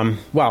just, it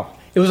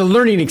was a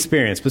learning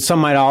experience, but some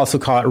might also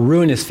call it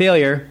ruinous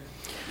failure,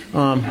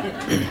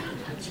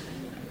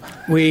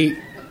 we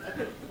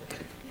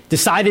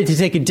decided to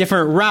take a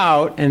different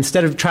route. And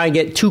instead of trying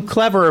to get too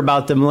clever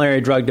about the malaria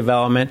drug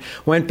development,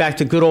 went back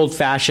to good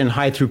old-fashioned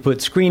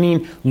high-throughput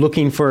screening,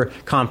 looking for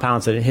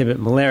compounds that inhibit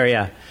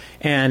malaria.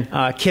 And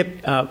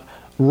Kip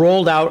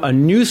rolled out a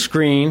new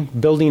screen,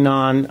 building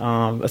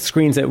on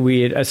screens that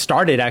we had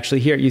started actually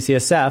here at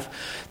UCSF.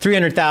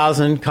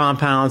 300,000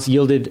 compounds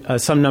yielded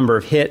some number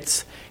of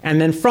hits. And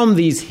then from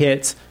these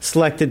hits,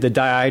 selected the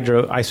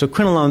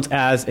dihydroisoquinolones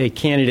as a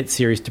candidate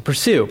series to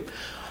pursue.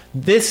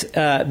 This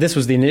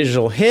was the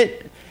initial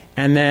hit,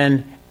 and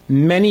then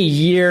many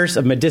years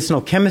of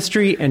medicinal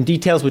chemistry and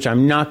details, which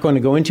I'm not going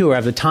to go into or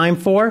have the time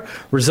for,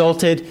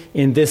 resulted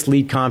in this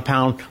lead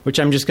compound, which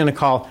I'm just going to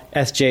call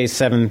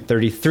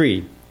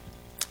SJ733.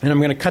 And I'm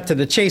going to cut to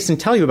the chase and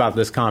tell you about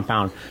this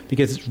compound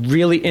because it's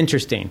really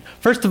interesting.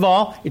 First of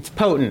all, it's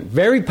potent,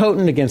 very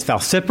potent against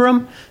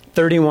falciparum,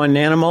 31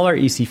 nanomolar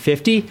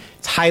EC50.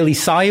 It's highly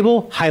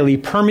soluble, highly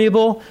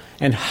permeable,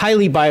 and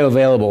highly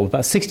bioavailable,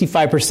 about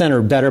 65%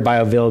 or better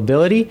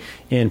bioavailability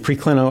in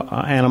preclinical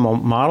animal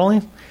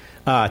modeling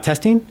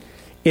testing.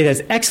 It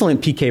has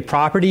excellent PK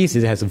properties.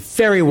 It has a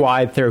very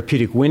wide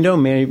therapeutic window,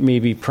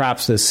 maybe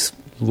perhaps as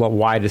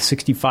wide as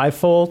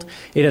 65-fold.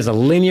 It has a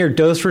linear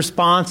dose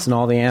response in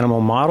all the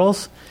animal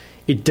models.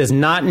 It does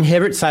not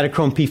inhibit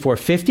cytochrome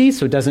P450,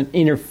 so it doesn't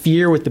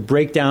interfere with the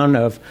breakdown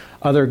of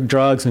other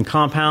drugs and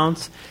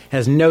compounds. It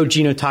has no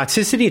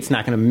genotoxicity. It's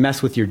not going to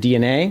mess with your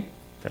DNA.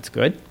 That's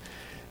good.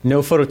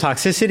 No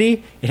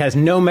phototoxicity. It has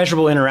no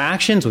measurable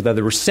interactions with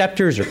other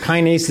receptors or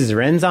kinases or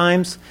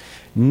enzymes.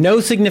 No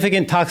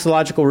significant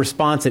toxicological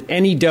response at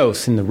any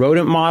dose in the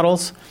rodent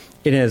models.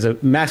 It has a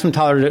maximum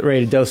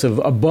tolerated dose of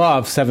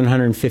above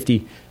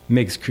 750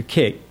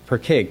 mg per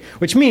kg,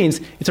 which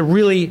means it's a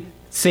really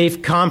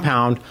safe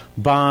compound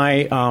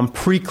by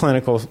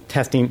preclinical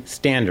testing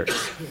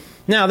standards.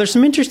 Now, there's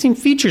some interesting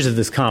features of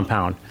this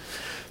compound.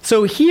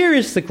 So here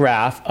is the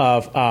graph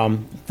of,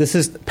 this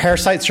is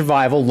parasite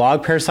survival,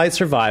 log parasite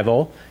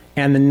survival,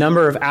 and the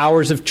number of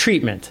hours of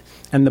treatment.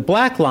 And the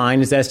black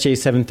line is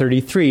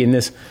SJ733, and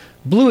this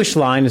bluish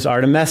line is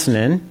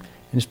artemisinin,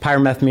 and it's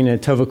pyrimethamine and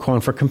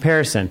atovaquone for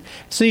comparison.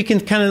 So you can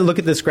kind of look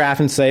at this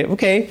graph and say,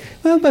 okay,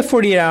 well, by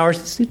 48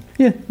 hours,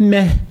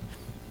 meh.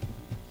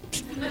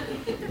 It's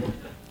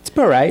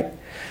about right.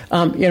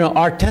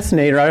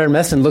 Artesunate or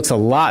artemisinin looks a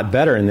lot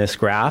better in this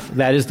graph.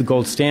 That is the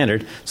gold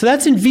standard. So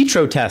that's in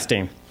vitro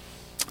testing.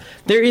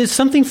 There is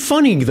something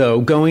funny,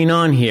 though, going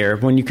on here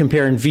when you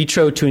compare in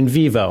vitro to in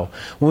vivo.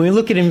 When we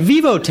look at in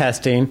vivo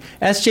testing,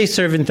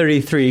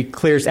 SJ733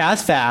 clears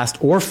as fast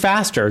or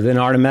faster than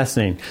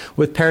artemisinin,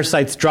 with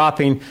parasites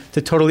dropping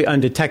to totally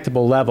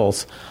undetectable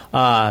levels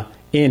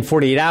in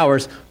 48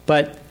 hours.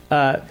 But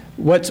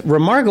what's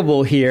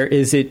remarkable here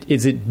is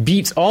it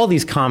beats all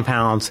these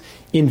compounds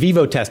in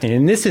vivo testing.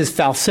 And this is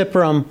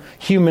falciparum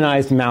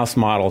humanized mouse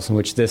models in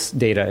which this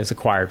data is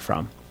acquired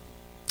from.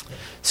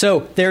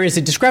 So there is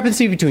a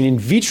discrepancy between in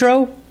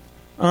vitro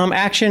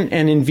action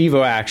and in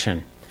vivo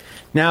action.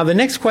 Now, the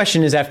next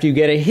question is, after you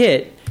get a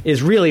hit,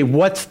 is really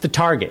what's the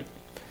target?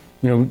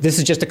 This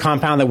is just a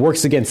compound that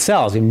works against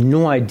cells. You have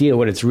no idea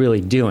what it's really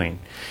doing.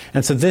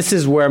 And so this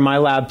is where my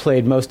lab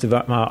played most of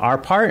our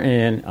part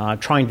in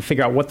trying to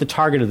figure out what the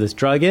target of this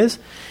drug is.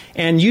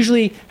 And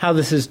usually how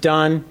this is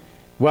done,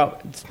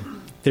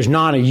 there's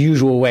not a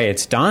usual way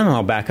it's done.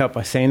 I'll back up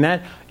by saying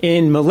that.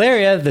 In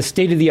malaria, the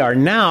state-of-the-art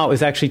now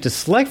is actually to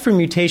select for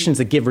mutations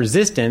that give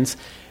resistance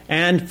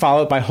and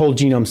follow it by whole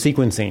genome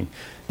sequencing.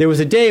 There was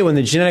a day when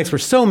the genetics were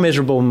so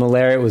miserable in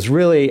malaria, it was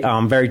really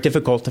very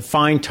difficult to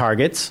find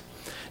targets.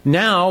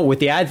 Now, with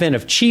the advent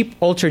of cheap,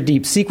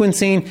 ultra-deep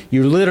sequencing,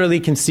 you literally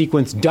can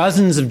sequence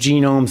dozens of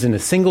genomes in a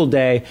single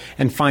day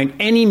and find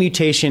any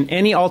mutation,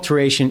 any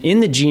alteration in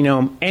the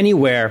genome,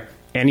 anywhere,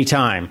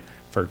 anytime,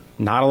 for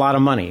not a lot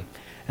of money.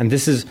 And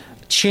this has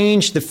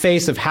changed the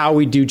face of how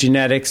we do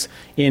genetics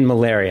in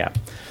malaria.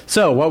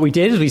 So what we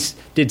did is we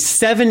did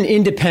 7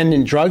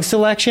 independent drug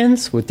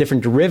selections with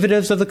different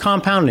derivatives of the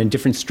compound and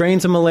different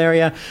strains of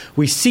malaria.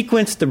 We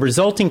sequenced the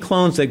resulting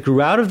clones that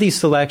grew out of these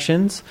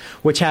selections,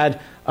 which had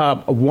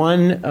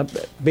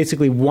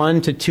basically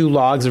 1 to 2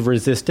 logs of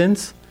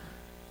resistance.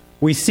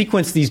 We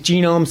sequenced these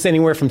genomes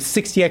anywhere from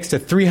 60x to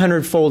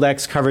 300-fold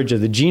X coverage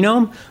of the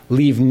genome,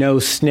 leave no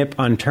SNP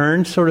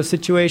unturned sort of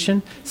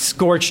situation,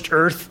 scorched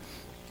earth.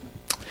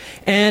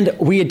 And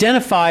we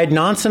identified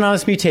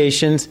non-synonymous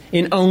mutations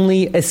in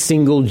only a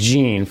single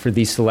gene for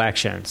these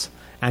selections.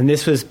 and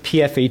this was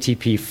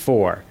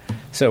PFATP4.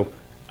 So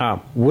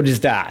what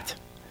is that?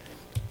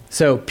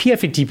 So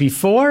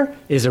PFATP4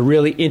 is a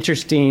really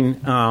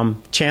interesting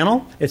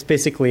channel. It's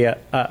basically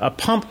a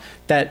pump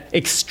that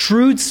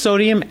extrudes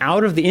sodium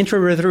out of the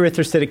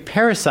intraerythrocytic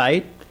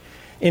parasite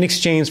in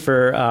exchange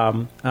for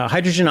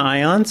hydrogen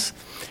ions,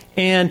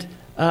 and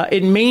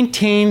it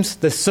maintains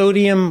the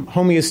sodium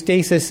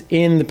homeostasis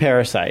in the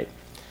parasite.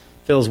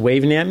 Phil's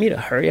waving at me to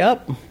hurry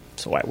up,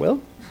 so I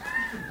will.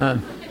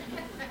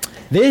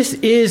 This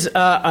is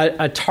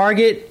a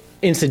target,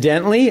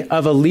 incidentally,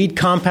 of a lead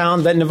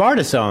compound that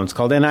Novartis owns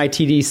called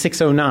NITD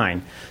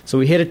 609. So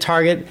we hit a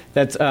target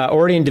that's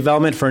already in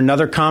development for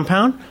another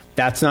compound.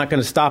 That's not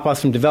going to stop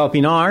us from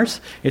developing ours.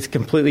 It's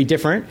completely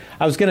different.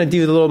 I was going to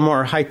do a little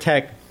more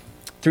high-tech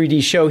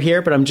 3D show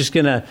here, but I'm just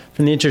going to,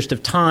 in the interest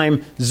of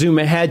time, zoom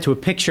ahead to a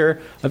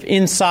picture of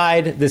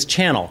inside this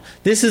channel.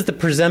 This is the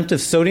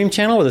presumptive sodium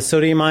channel where the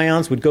sodium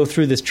ions would go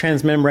through this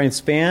transmembrane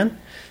span.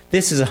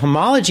 This is a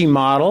homology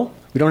model.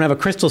 We don't have a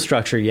crystal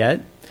structure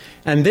yet.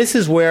 And this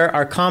is where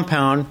our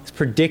compound is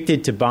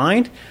predicted to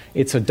bind.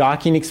 It's a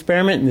docking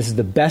experiment, and this is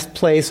the best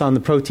place on the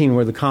protein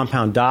where the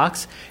compound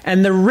docks.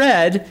 And the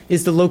red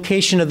is the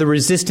location of the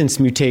resistance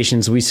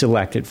mutations we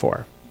selected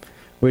for,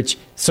 which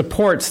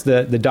supports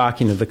the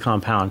docking of the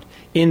compound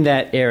in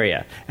that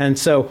area. And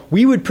so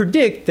we would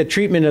predict that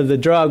treatment of the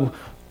drug,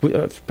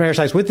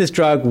 parasites with this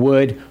drug,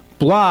 would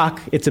block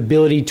its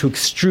ability to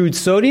extrude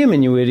sodium,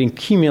 and you would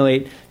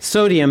accumulate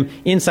sodium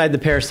inside the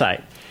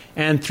parasite.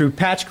 And through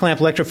patch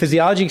clamp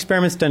electrophysiology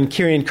experiments done in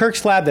Kiri and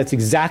Kirk's lab, that's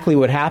exactly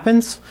what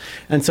happens.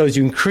 And so as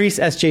you increase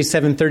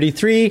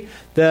SJ733,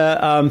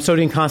 the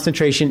sodium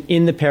concentration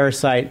in the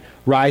parasite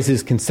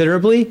rises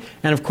considerably.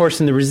 And of course,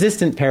 in the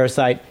resistant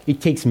parasite, it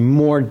takes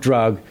more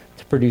drug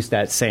to produce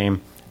that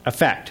same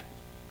effect.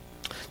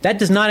 That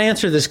does not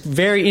answer this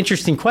very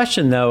interesting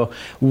question, though.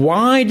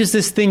 Why does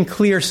this thing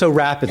clear so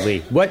rapidly?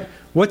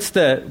 What's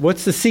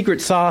the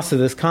secret sauce of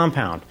this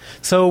compound?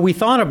 So we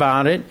thought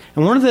about it,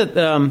 and one of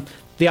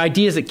the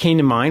ideas that came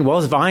to mind, well,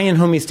 as ion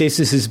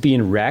homeostasis is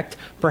being wrecked,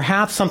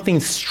 perhaps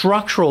something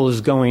structural is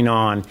going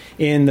on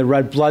in the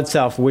red blood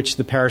cell for which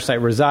the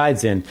parasite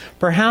resides in.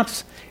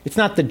 Perhaps it's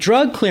not the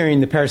drug clearing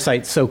the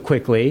parasite so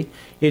quickly,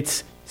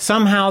 it's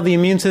somehow the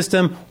immune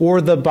system or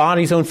the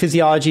body's own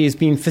physiology is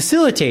being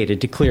facilitated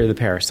to clear the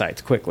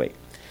parasites quickly.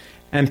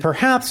 And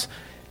perhaps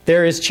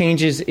there is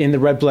changes in the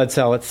red blood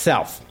cell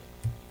itself.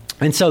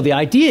 And so the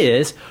idea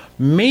is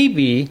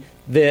maybe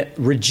the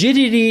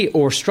rigidity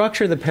or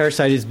structure of the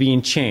parasite is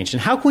being changed.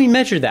 And how can we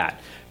measure that?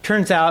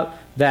 Turns out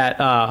that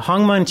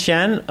Hongman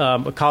Chen,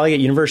 a colleague at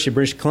University of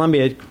British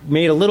Columbia,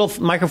 made a little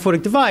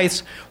microfluidic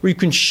device where you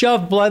can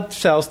shove blood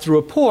cells through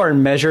a pore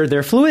and measure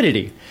their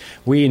fluidity.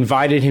 We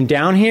invited him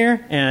down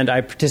here, and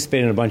I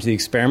participated in a bunch of the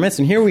experiments.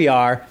 And here we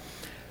are,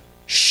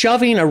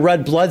 shoving a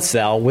red blood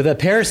cell with a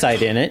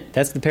parasite in it,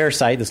 that's the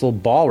parasite, this little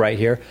ball right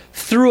here,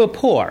 through a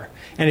pore.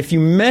 And if you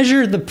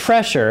measure the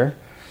pressure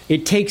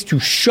it takes to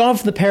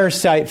shove the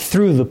parasite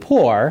through the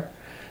pore,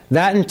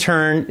 that in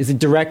turn is a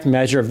direct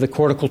measure of the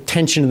cortical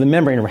tension of the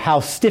membrane, or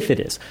how stiff it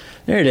is.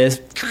 There it is.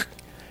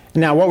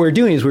 Now what we're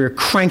doing is we're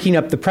cranking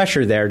up the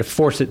pressure there to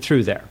force it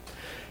through there.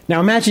 Now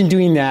imagine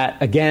doing that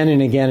again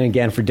and again and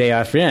again for day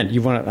after day.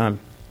 You want to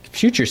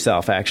shoot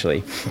yourself,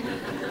 actually.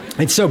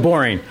 It's so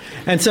boring.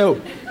 And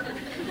so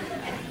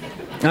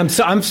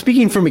I'm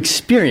speaking from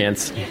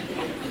experience.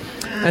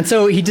 And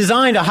so he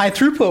designed a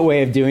high-throughput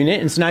way of doing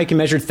it, and so now you can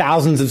measure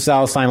thousands of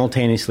cells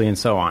simultaneously and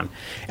so on.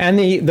 And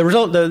the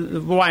result,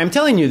 why I'm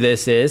telling you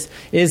this is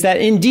that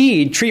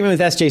indeed treatment with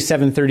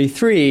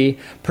SJ733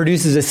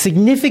 produces a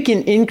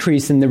significant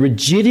increase in the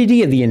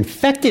rigidity of the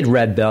infected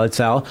red blood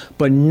cell,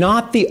 but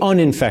not the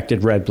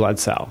uninfected red blood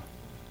cell.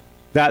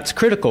 That's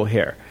critical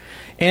here.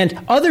 And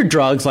other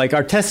drugs like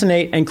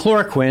artesunate and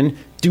chloroquine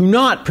do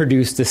not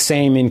produce the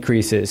same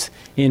increases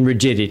in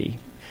rigidity.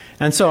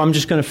 And so I'm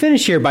just going to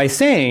finish here by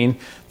saying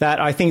that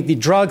I think the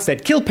drugs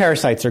that kill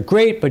parasites are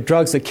great, but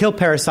drugs that kill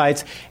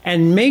parasites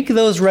and make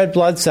those red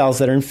blood cells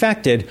that are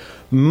infected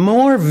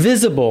more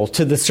visible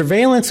to the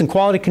surveillance and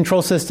quality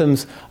control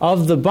systems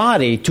of the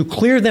body to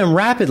clear them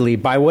rapidly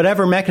by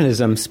whatever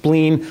mechanism,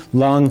 spleen,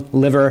 lung,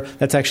 liver,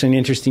 that's actually an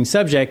interesting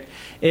subject,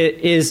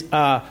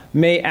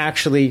 may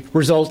actually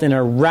result in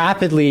a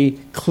rapidly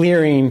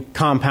clearing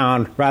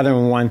compound rather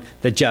than one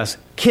that just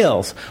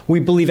kills. We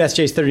believe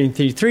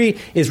SJ733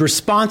 is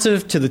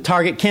responsive to the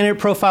target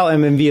candidate profile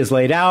MMV has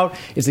laid out.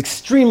 It's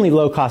extremely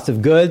low cost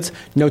of goods.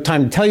 No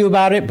time to tell you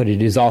about it, but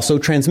it is also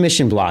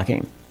transmission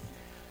blocking.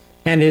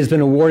 And it has been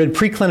awarded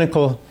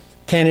preclinical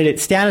candidate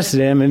status at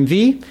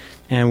MMV,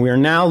 and we are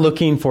now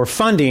looking for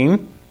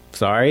funding.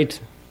 We're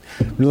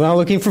now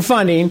looking for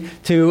funding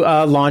to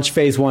launch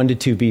phase 1 to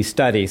 2B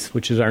studies,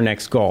 which is our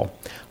next goal.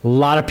 A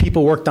lot of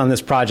people worked on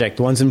this project.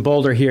 The ones in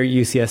Boulder here at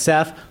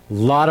UCSF. A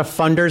lot of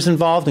funders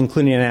involved,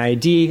 including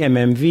NIAID,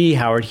 MMV,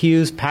 Howard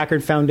Hughes,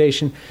 Packard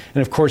Foundation,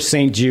 and of course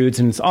St. Jude's.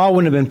 And it all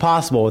wouldn't have been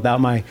possible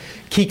without my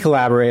key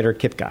collaborator,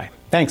 Kip Guy.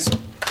 Thanks.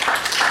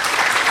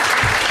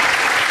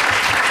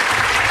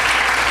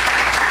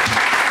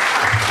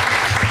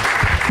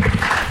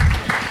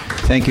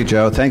 Thank you,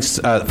 Joe. Thanks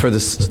to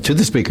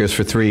the speakers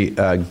for 3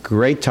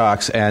 great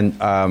talks. And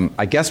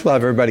I guess we'll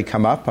have everybody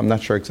come up. I'm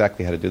not sure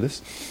exactly how to do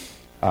this.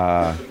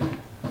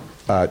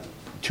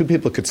 2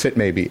 people could sit,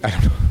 maybe. I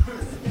don't know.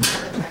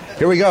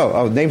 Here we go.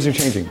 Oh, names are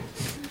changing.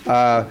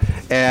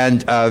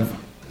 And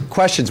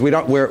questions.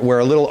 We're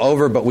a little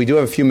over, but we do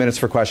have a few minutes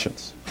for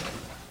questions.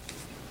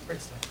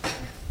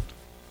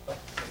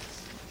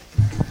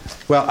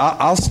 Well,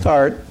 I'll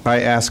start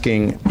by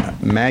asking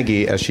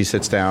Maggie as she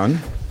sits down.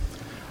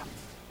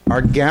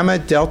 Are gamma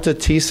delta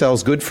T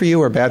cells good for you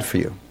or bad for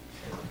you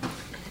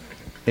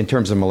in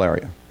terms of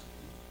malaria?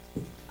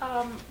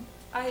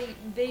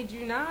 They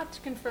do not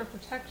confer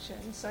protection,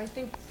 so I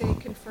think they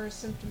confer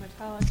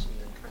symptomatology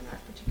and are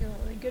not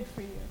particularly good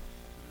for you.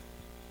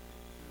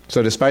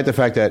 So despite the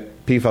fact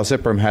that P.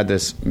 falciparum had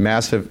this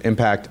massive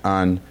impact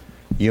on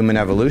human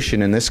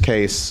evolution, in this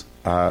case,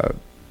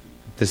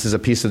 this is a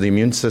piece of the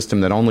immune system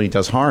that only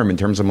does harm in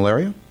terms of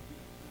malaria?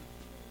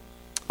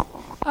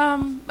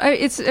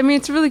 It's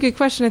a really good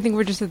question. I think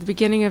we're just at the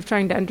beginning of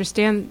trying to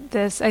understand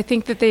this. I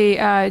think that they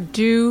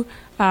do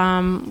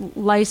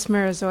lyse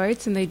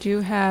merozoites, and they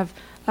do have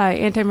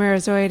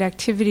anti-merozoite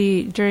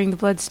activity during the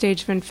blood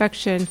stage of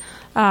infection.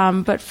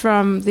 But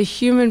from the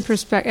human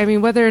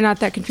perspective, whether or not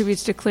that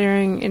contributes to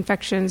clearing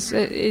infections,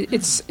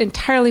 it's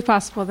entirely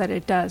possible that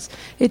it does.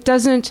 It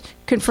doesn't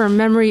confirm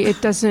memory.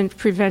 It doesn't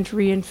prevent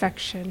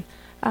reinfection.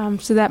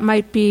 So that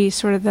might be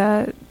sort of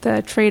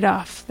the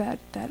trade-off that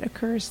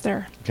occurs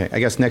there. Okay, I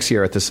guess next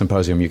year at this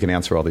symposium you can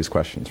answer all these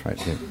questions, right?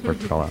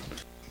 Work it all out.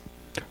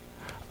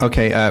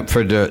 Okay,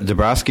 for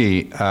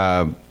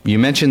Dabrowski, you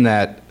mentioned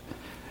that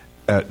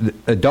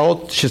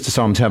adult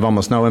schistosomes have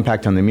almost no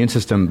impact on the immune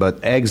system,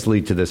 but eggs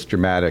lead to this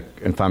dramatic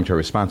inflammatory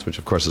response, which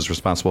of course is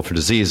responsible for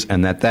disease,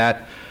 and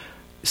that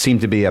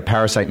seemed to be a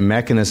parasite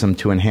mechanism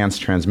to enhance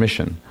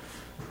transmission.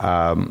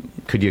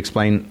 Could you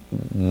explain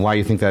why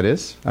you think that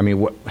is?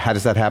 How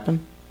does that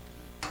happen?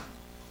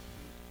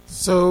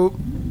 So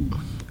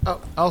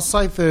I'll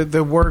cite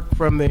the work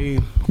from the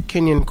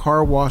Kenyan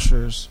car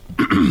washers.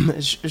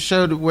 It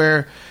showed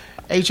where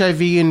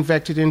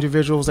HIV-infected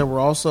individuals that were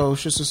also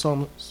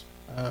schistosomes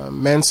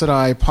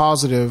Mensae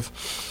positive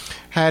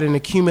had an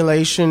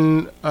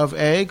accumulation of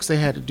eggs. They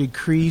had a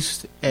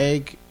decreased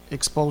egg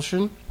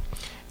expulsion,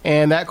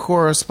 and that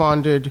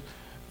corresponded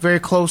very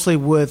closely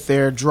with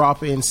their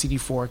drop in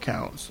CD4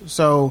 counts.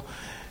 So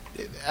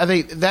I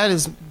think that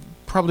is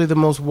probably the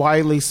most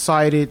widely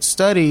cited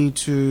study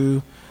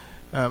to,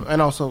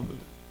 and also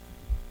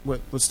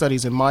with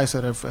studies in mice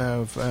that have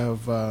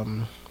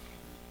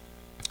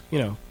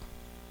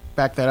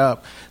back that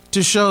up,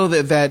 to show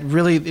that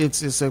really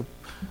it's a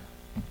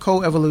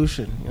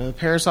coevolution. The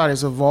parasite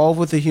has evolved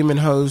with the human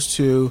host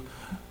to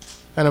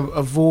kind of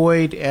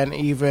avoid and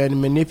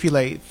even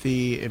manipulate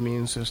the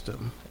immune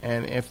system.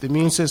 And if the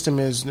immune system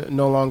is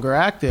no longer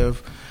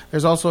active,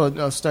 there's also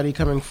a study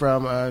coming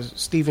from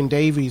Stephen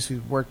Davies,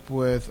 who worked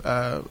with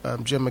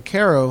Jim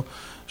McCarroll,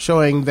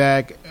 showing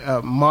that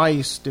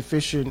mice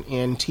deficient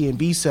in T and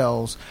B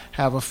cells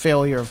have a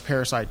failure of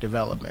parasite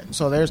development.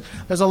 So there's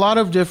a lot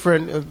of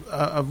different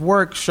of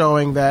work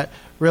showing that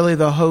really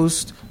the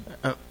host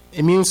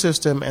immune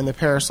system and the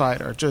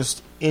parasite are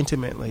just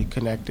intimately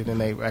connected,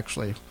 and they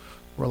actually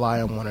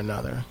rely on one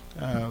another.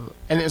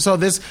 And so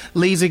this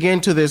leads again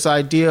to this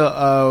idea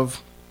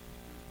of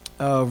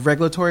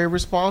regulatory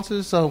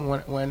responses. So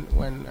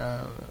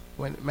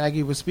when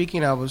Maggie was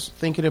speaking, I was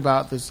thinking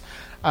about this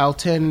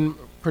IL-10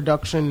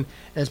 production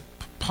as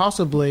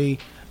possibly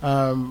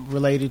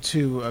related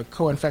to a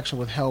co-infection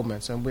with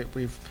helminths, and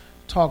we've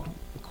talked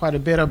quite a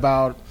bit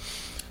about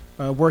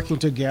working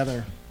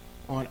together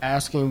on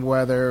asking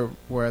whether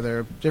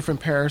different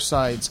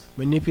parasites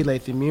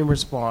manipulate the immune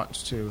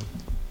response to.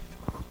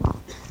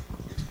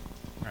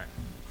 Right.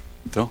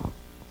 Phil?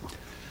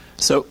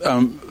 So,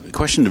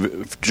 question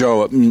to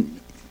Joe.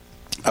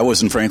 I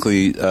wasn't,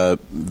 frankly,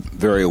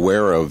 very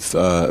aware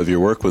of your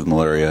work with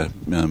malaria.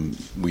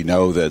 We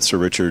know that Sir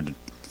Richard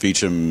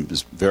Feacham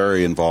is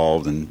very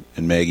involved, and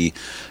Maggie.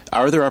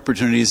 Are there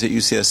opportunities at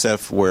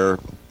UCSF where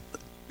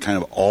kind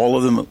of all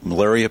of the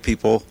malaria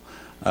people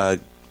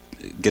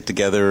get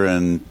together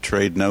and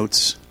trade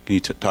notes? Can you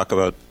talk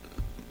about?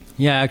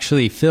 Yeah,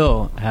 actually,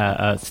 Phil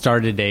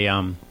started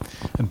a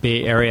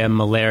Bay Area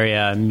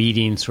malaria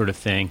meeting sort of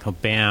thing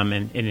called BAM,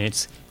 and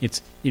it's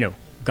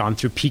gone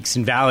through peaks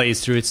and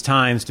valleys through its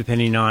times,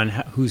 depending on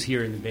who's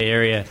here in the Bay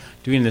Area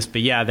doing this.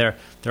 But yeah,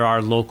 there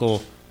are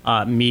local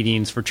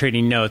meetings for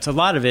trading notes. A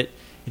lot of it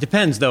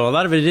depends, though. A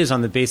lot of it is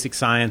on the basic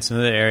science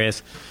and other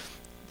areas.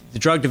 The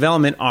drug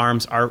development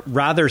arms are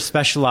rather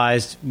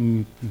specialized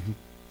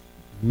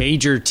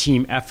major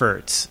team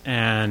efforts,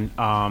 and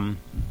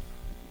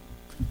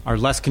are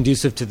less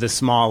conducive to the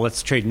small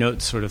let's trade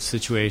notes sort of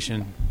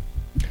situation.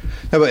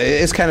 No, but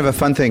it's kind of a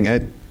fun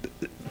thing.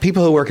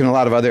 People who work in a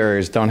lot of other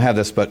areas don't have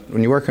this, but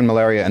when you work in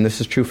malaria, and this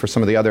is true for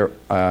some of the other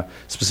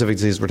specific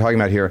diseases we're talking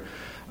about here,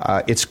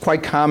 it's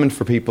quite common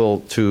for people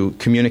to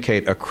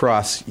communicate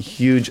across a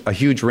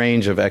huge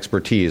range of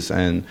expertise.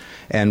 And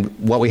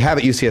what we have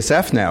at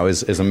UCSF now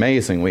is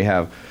amazing. We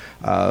have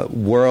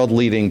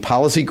world-leading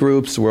policy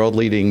groups,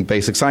 world-leading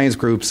basic science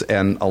groups,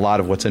 and a lot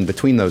of what's in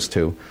between those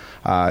two.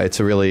 It's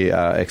a really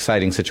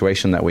exciting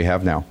situation that we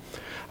have now.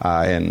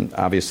 And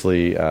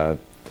obviously, the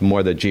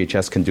more that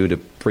GHS can do to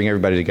bring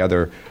everybody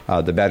together,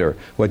 the better.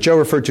 What Joe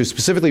referred to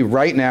specifically,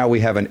 right now we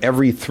have an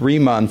every 3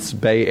 months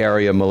Bay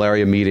Area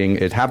malaria meeting.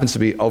 It happens to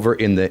be over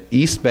in the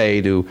East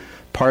Bay to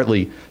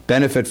partly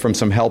benefit from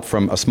some help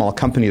from a small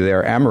company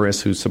there, Amyris,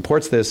 who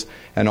supports this,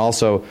 and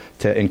also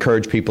to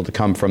encourage people to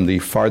come from the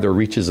farther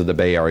reaches of the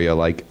Bay Area,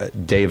 like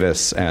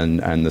Davis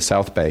and the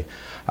South Bay.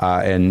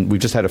 And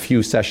we've just had a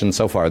few sessions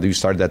so far. We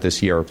started that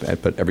this year,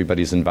 but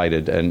everybody's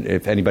invited. And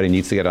if anybody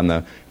needs to get on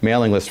the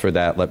mailing list for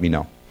that, let me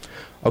know.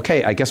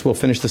 Okay, I guess we'll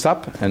finish this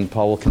up, and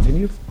Paul will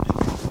continue.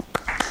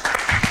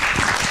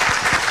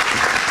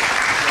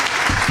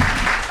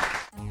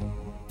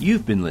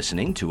 You've been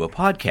listening to a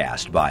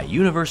podcast by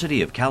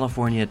University of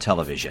California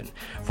Television.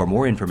 For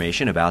more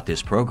information about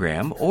this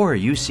program or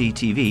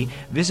UCTV,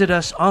 visit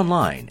us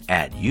online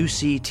at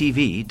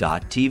uctv.tv.